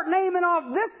 You start naming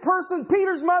off this person,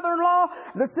 Peter's mother-in-law,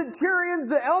 the centurions,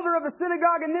 the elder of the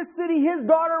synagogue in this city, his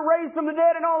daughter raised from the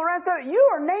dead, and all the rest of it. You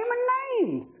are naming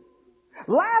names.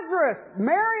 Lazarus,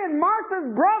 Mary and Martha's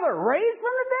brother, raised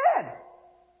from the dead.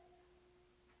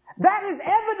 That is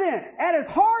evidence. That is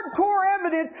hardcore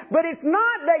evidence, but it's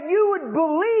not that you would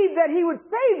believe that He would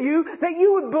save you, that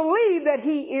you would believe that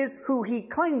He is who He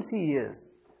claims He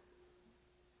is.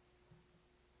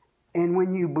 And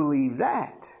when you believe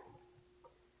that,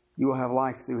 you will have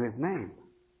life through His name.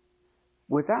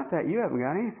 Without that, you haven't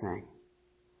got anything.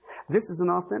 This is an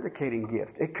authenticating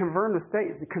gift. It confirmed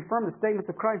the statements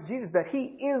of Christ Jesus that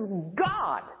He is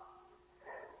God.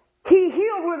 He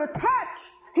healed with a touch.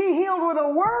 He healed with a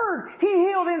word. He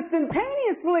healed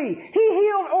instantaneously. He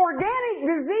healed organic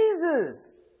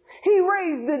diseases. He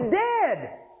raised the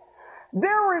dead.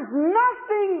 There is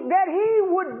nothing that He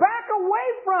would back away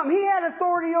from. He had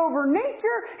authority over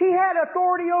nature. He had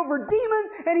authority over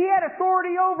demons. And He had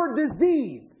authority over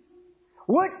disease.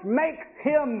 Which makes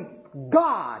Him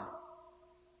God.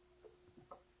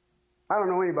 I don't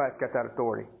know anybody that's got that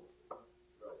authority.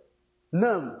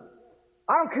 None.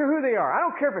 I don't care who they are. I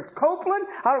don't care if it's Copeland.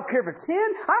 I don't care if it's Hen.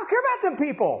 I don't care about them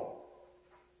people.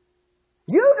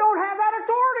 You don't have that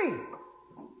authority.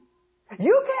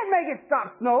 You can't make it stop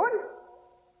snowing.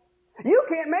 You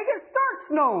can't make it start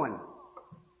snowing.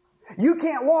 You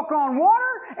can't walk on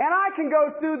water, and I can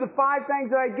go through the 5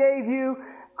 things that I gave you.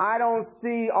 I don't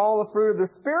see all the fruit of the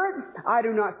Spirit. I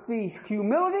do not see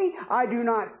humility. I do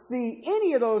not see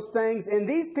any of those things in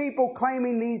these people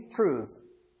claiming these truths.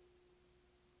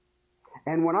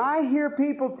 And when I hear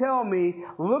people tell me,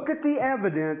 look at the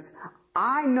evidence,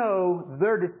 I know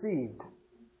they're deceived.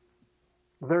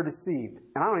 They're deceived.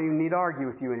 And I don't even need to argue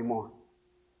with you anymore.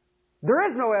 There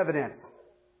is no evidence.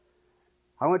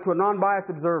 I went to a non-biased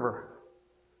observer,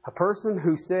 a person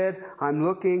who said, I'm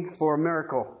looking for a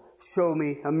miracle. Show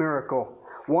me a miracle.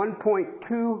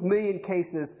 1.2 million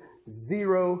cases,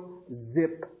 0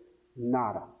 zip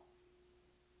nada.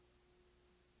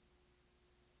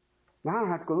 Now I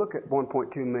don't have to go look at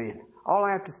 1.2 million. All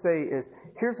I have to say is,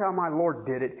 here's how my Lord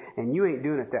did it, and you ain't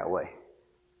doing it that way.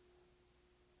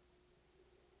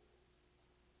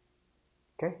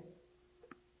 Okay?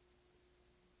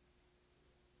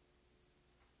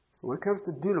 So when it comes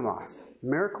to dunamis,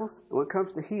 miracles, and when it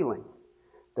comes to healing,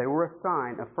 they were a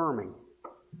sign affirming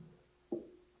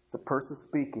the person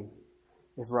speaking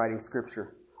is writing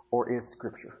Scripture or is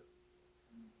Scripture.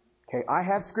 Okay, I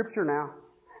have Scripture now.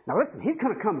 Now listen, He's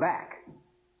going to come back.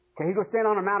 Okay, He's going to stand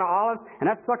on the Mount of Olives, and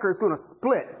that sucker is going to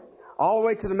split all the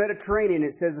way to the Mediterranean.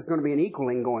 It says there's going to be an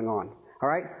equaling going on. All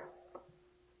right?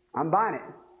 I'm buying it.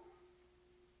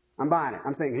 I'm buying it.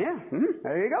 I'm saying,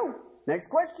 there you go. Next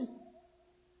question.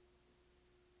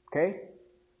 Okay?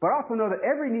 But I also know that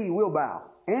every knee will bow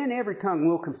and every tongue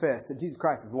will confess that Jesus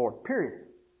Christ is Lord. Period.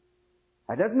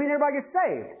 That doesn't mean everybody gets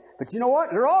saved. But you know what?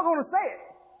 They're all going to say it.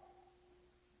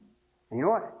 And you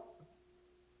know what?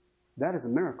 That is a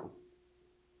miracle.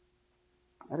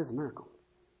 That is a miracle.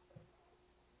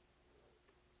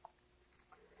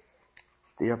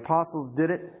 The apostles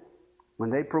did it when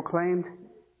they proclaimed,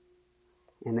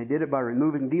 and they did it by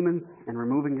removing demons and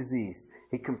removing disease.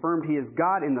 He confirmed He is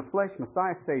God in the flesh,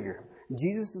 Messiah, Savior.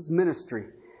 Jesus' ministry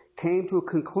came to a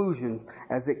conclusion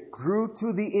as it grew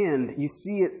to the end. You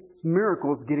see its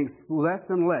miracles getting less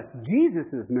and less.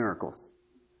 Jesus' miracles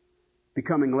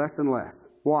becoming less and less.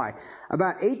 Why?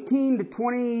 About 18 to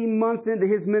 20 months into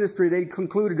His ministry, they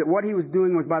concluded that what He was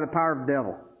doing was by the power of the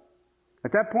devil.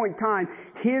 At that point in time,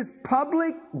 His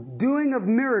public doing of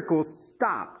miracles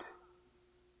stopped.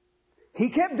 He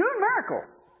kept doing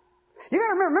miracles. You got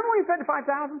to remember when He fed the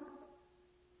 5,000?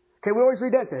 Okay, we always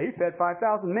read that and say, He fed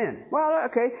 5,000 men. Well,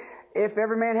 okay, if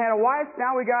every man had a wife,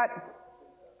 now we got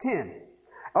 10.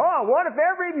 Oh, what if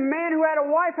every man who had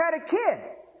a wife had a kid?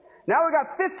 Now we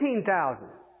got 15,000.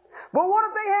 But what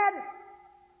if they had...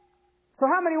 So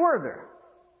how many were there?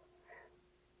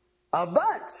 A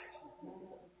bunch.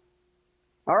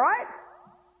 All right?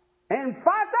 And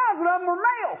 5,000 of them were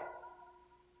male.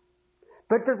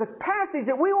 But there's a passage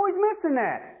that we always miss in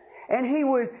that. And He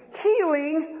was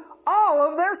healing all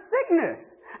of their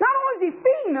sickness. Not only is He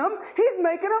feeding them, He's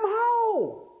making them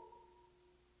whole.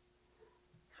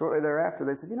 Shortly thereafter,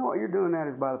 they said, you know what, you're doing that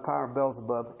is by the power of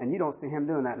Beelzebub, and you don't see Him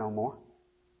doing that no more.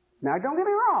 Now, don't get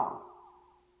me wrong.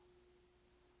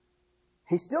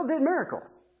 He still did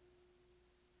miracles.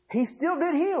 He still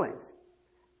did healings.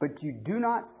 But you do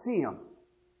not see Him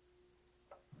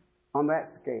on that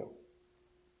scale.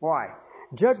 Why?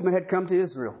 Judgment had come to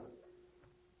Israel.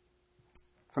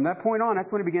 From that point on,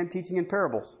 that's when He began teaching in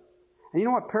parables. And you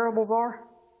know what parables are?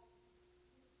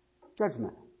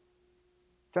 Judgment.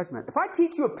 Judgment. If I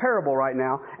teach you a parable right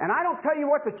now, and I don't tell you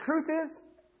what the truth is,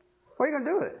 what are you going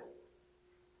to do with it?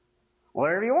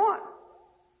 Whatever you want.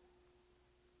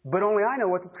 But only I know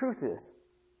what the truth is.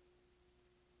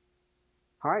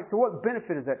 All right, so what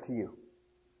benefit is that to you?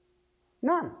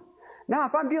 None. Now,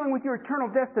 if I'm dealing with your eternal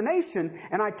destination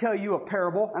and I tell you a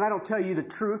parable and I don't tell you the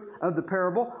truth of the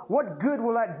parable, what good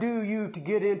will that do you to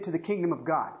get into the kingdom of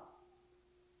God?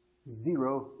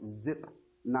 Zero, zip,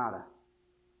 nada.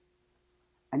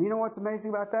 And you know what's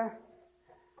amazing about that?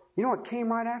 You know what came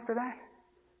right after that?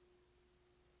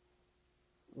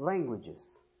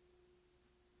 Languages.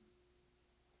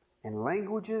 And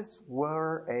languages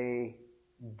were a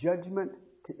judgment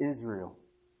to Israel.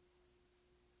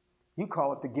 You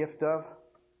call it the gift of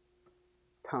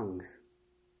tongues.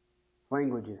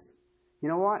 Languages. You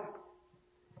know what?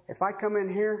 If I come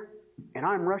in here and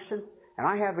I'm Russian and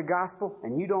I have the gospel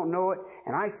and you don't know it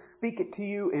and I speak it to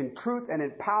you in truth and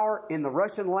in power in the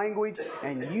Russian language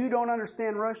and you don't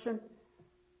understand Russian,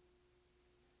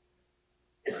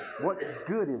 What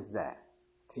good is that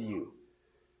to you?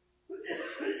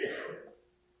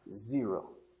 Zero.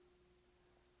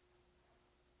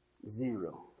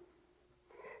 Zero.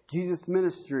 Jesus'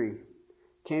 ministry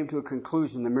came to a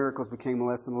conclusion. The miracles became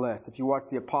less and less. If you watch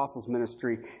the apostles'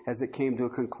 ministry as it came to a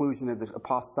conclusion of the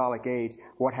apostolic age,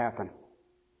 what happened?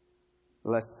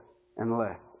 Less and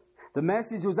less. The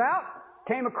message was out,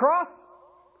 came across,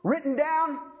 written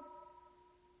down.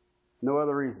 No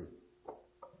other reason.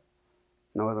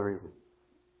 No other reason.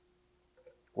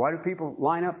 Why do people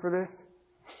line up for this?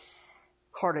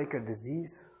 Heartache of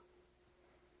disease.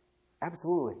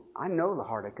 Absolutely. I know the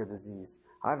heartache of disease.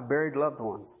 I've buried loved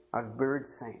ones. I've buried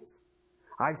saints.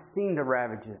 I've seen the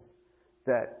ravages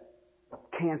that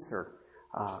cancer,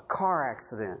 car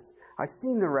accidents. I've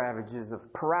seen the ravages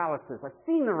of paralysis. I've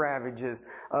seen the ravages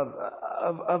of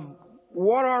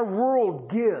what our world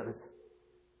gives.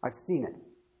 I've seen it.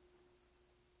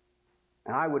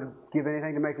 And I would give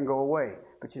anything to make them go away.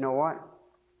 But you know what?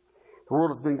 The world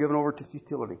has been given over to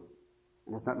futility.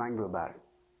 And there's nothing I can do about it.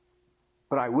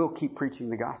 But I will keep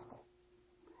preaching the gospel.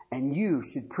 And you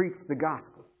should preach the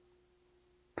gospel.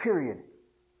 Period.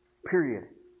 Period.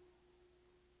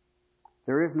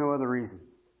 There is no other reason.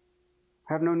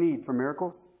 I have no need for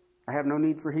miracles. I have no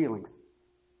need for healings.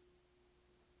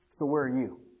 So where are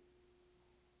you?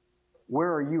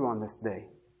 Where are you on this day?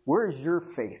 Where is your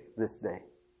faith this day?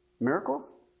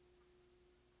 Miracles?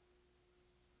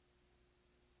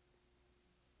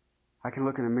 I can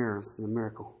look in a mirror and see a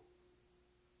miracle.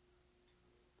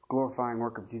 Glorifying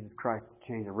work of Jesus Christ to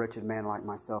change a wretched man like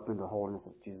myself into the holiness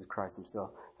of Jesus Christ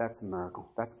Himself. That's a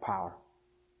miracle. That's power.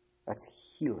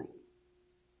 That's healing.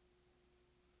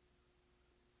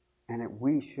 And that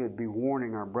we should be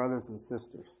warning our brothers and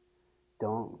sisters.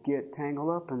 Don't get tangled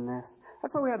up in this.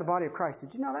 That's why we have the body of Christ.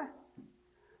 Did you know that?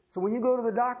 So when you go to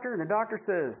the doctor and the doctor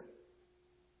says,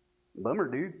 bummer,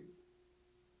 dude.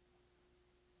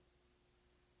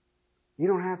 You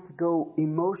don't have to go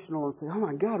emotional and say, oh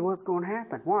my God, what's going to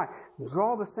happen? Why?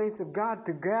 Draw the saints of God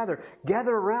together.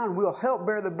 Gather around. We'll help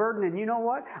bear the burden. And you know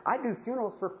what? I do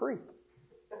funerals for free.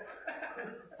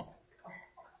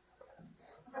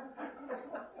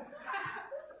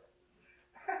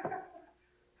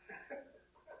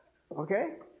 Okay?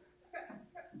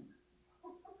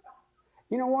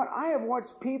 You know what? I have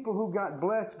watched people who got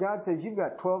blessed. God says, you've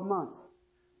got 12 months.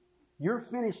 Your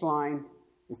finish line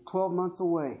is 12 months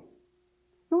away.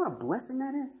 You know what a blessing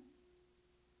that is?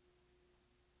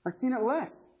 I've seen it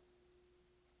less.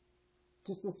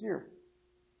 Just this year.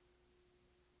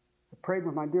 I prayed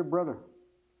with my dear brother.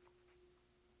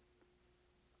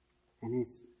 And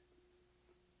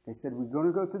they said, we're going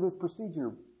to go through this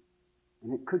procedure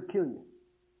and it could kill you.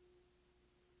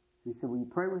 He said, will you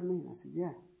pray with me? I said,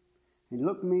 yeah. He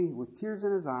looked at me with tears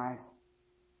in his eyes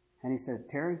and he said,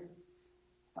 Terry,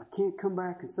 if I can't come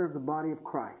back and serve the body of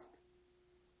Christ,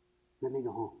 let me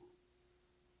go home.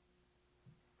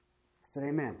 I said,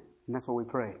 amen. And that's what we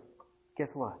prayed.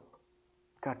 Guess what?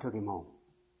 God took him home.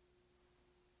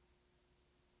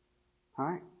 All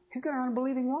right? He's got an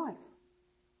unbelieving wife.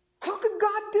 How could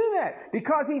God do that?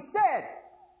 Because He said,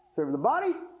 serve the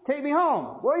body, take me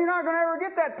home. Well, you're not going to ever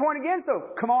get that point again, so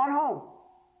come on home.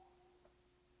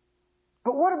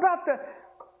 But what about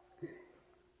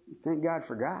you thank God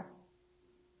for God?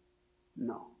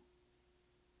 No.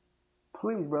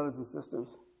 Please, brothers and sisters,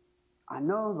 I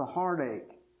know the heartache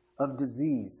of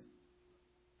disease.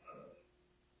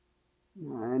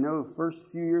 I know the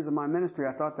first few years of my ministry,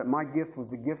 I thought that my gift was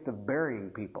the gift of burying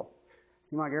people. It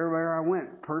seemed like everywhere I went,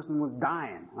 a person was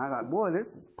dying. And I thought, boy,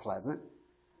 this is pleasant.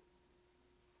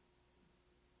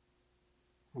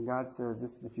 And God says,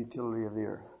 this is the futility of the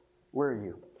earth. Where are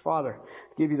you? Father,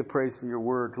 I give you the praise for your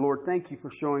word. Lord, thank you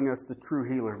for showing us the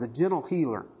true healer, the gentle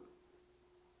healer,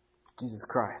 Jesus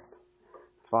Christ.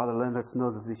 Father, let us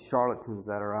know that these charlatans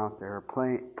that are out there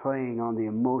are playing on the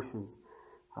emotions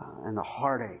and the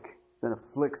heartache that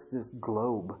afflicts this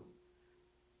globe.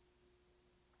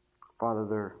 Father,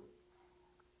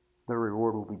 their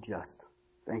reward will be just.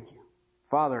 Thank you.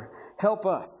 Father, help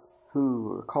us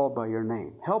who are called by your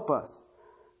name. Help us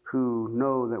who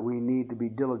know that we need to be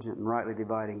diligent in rightly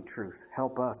dividing truth.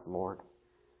 Help us, Lord,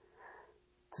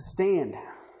 to stand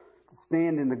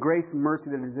in the grace and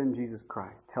mercy that is in Jesus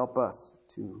Christ. Help us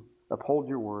to uphold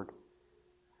your word.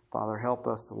 Father, help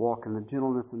us to walk in the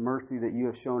gentleness and mercy that you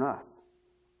have shown us.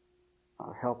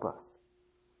 Father, help us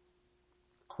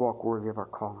to walk worthy of our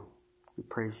calling. We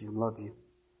praise you and love you. In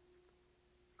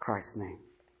Christ's name,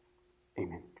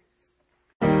 amen.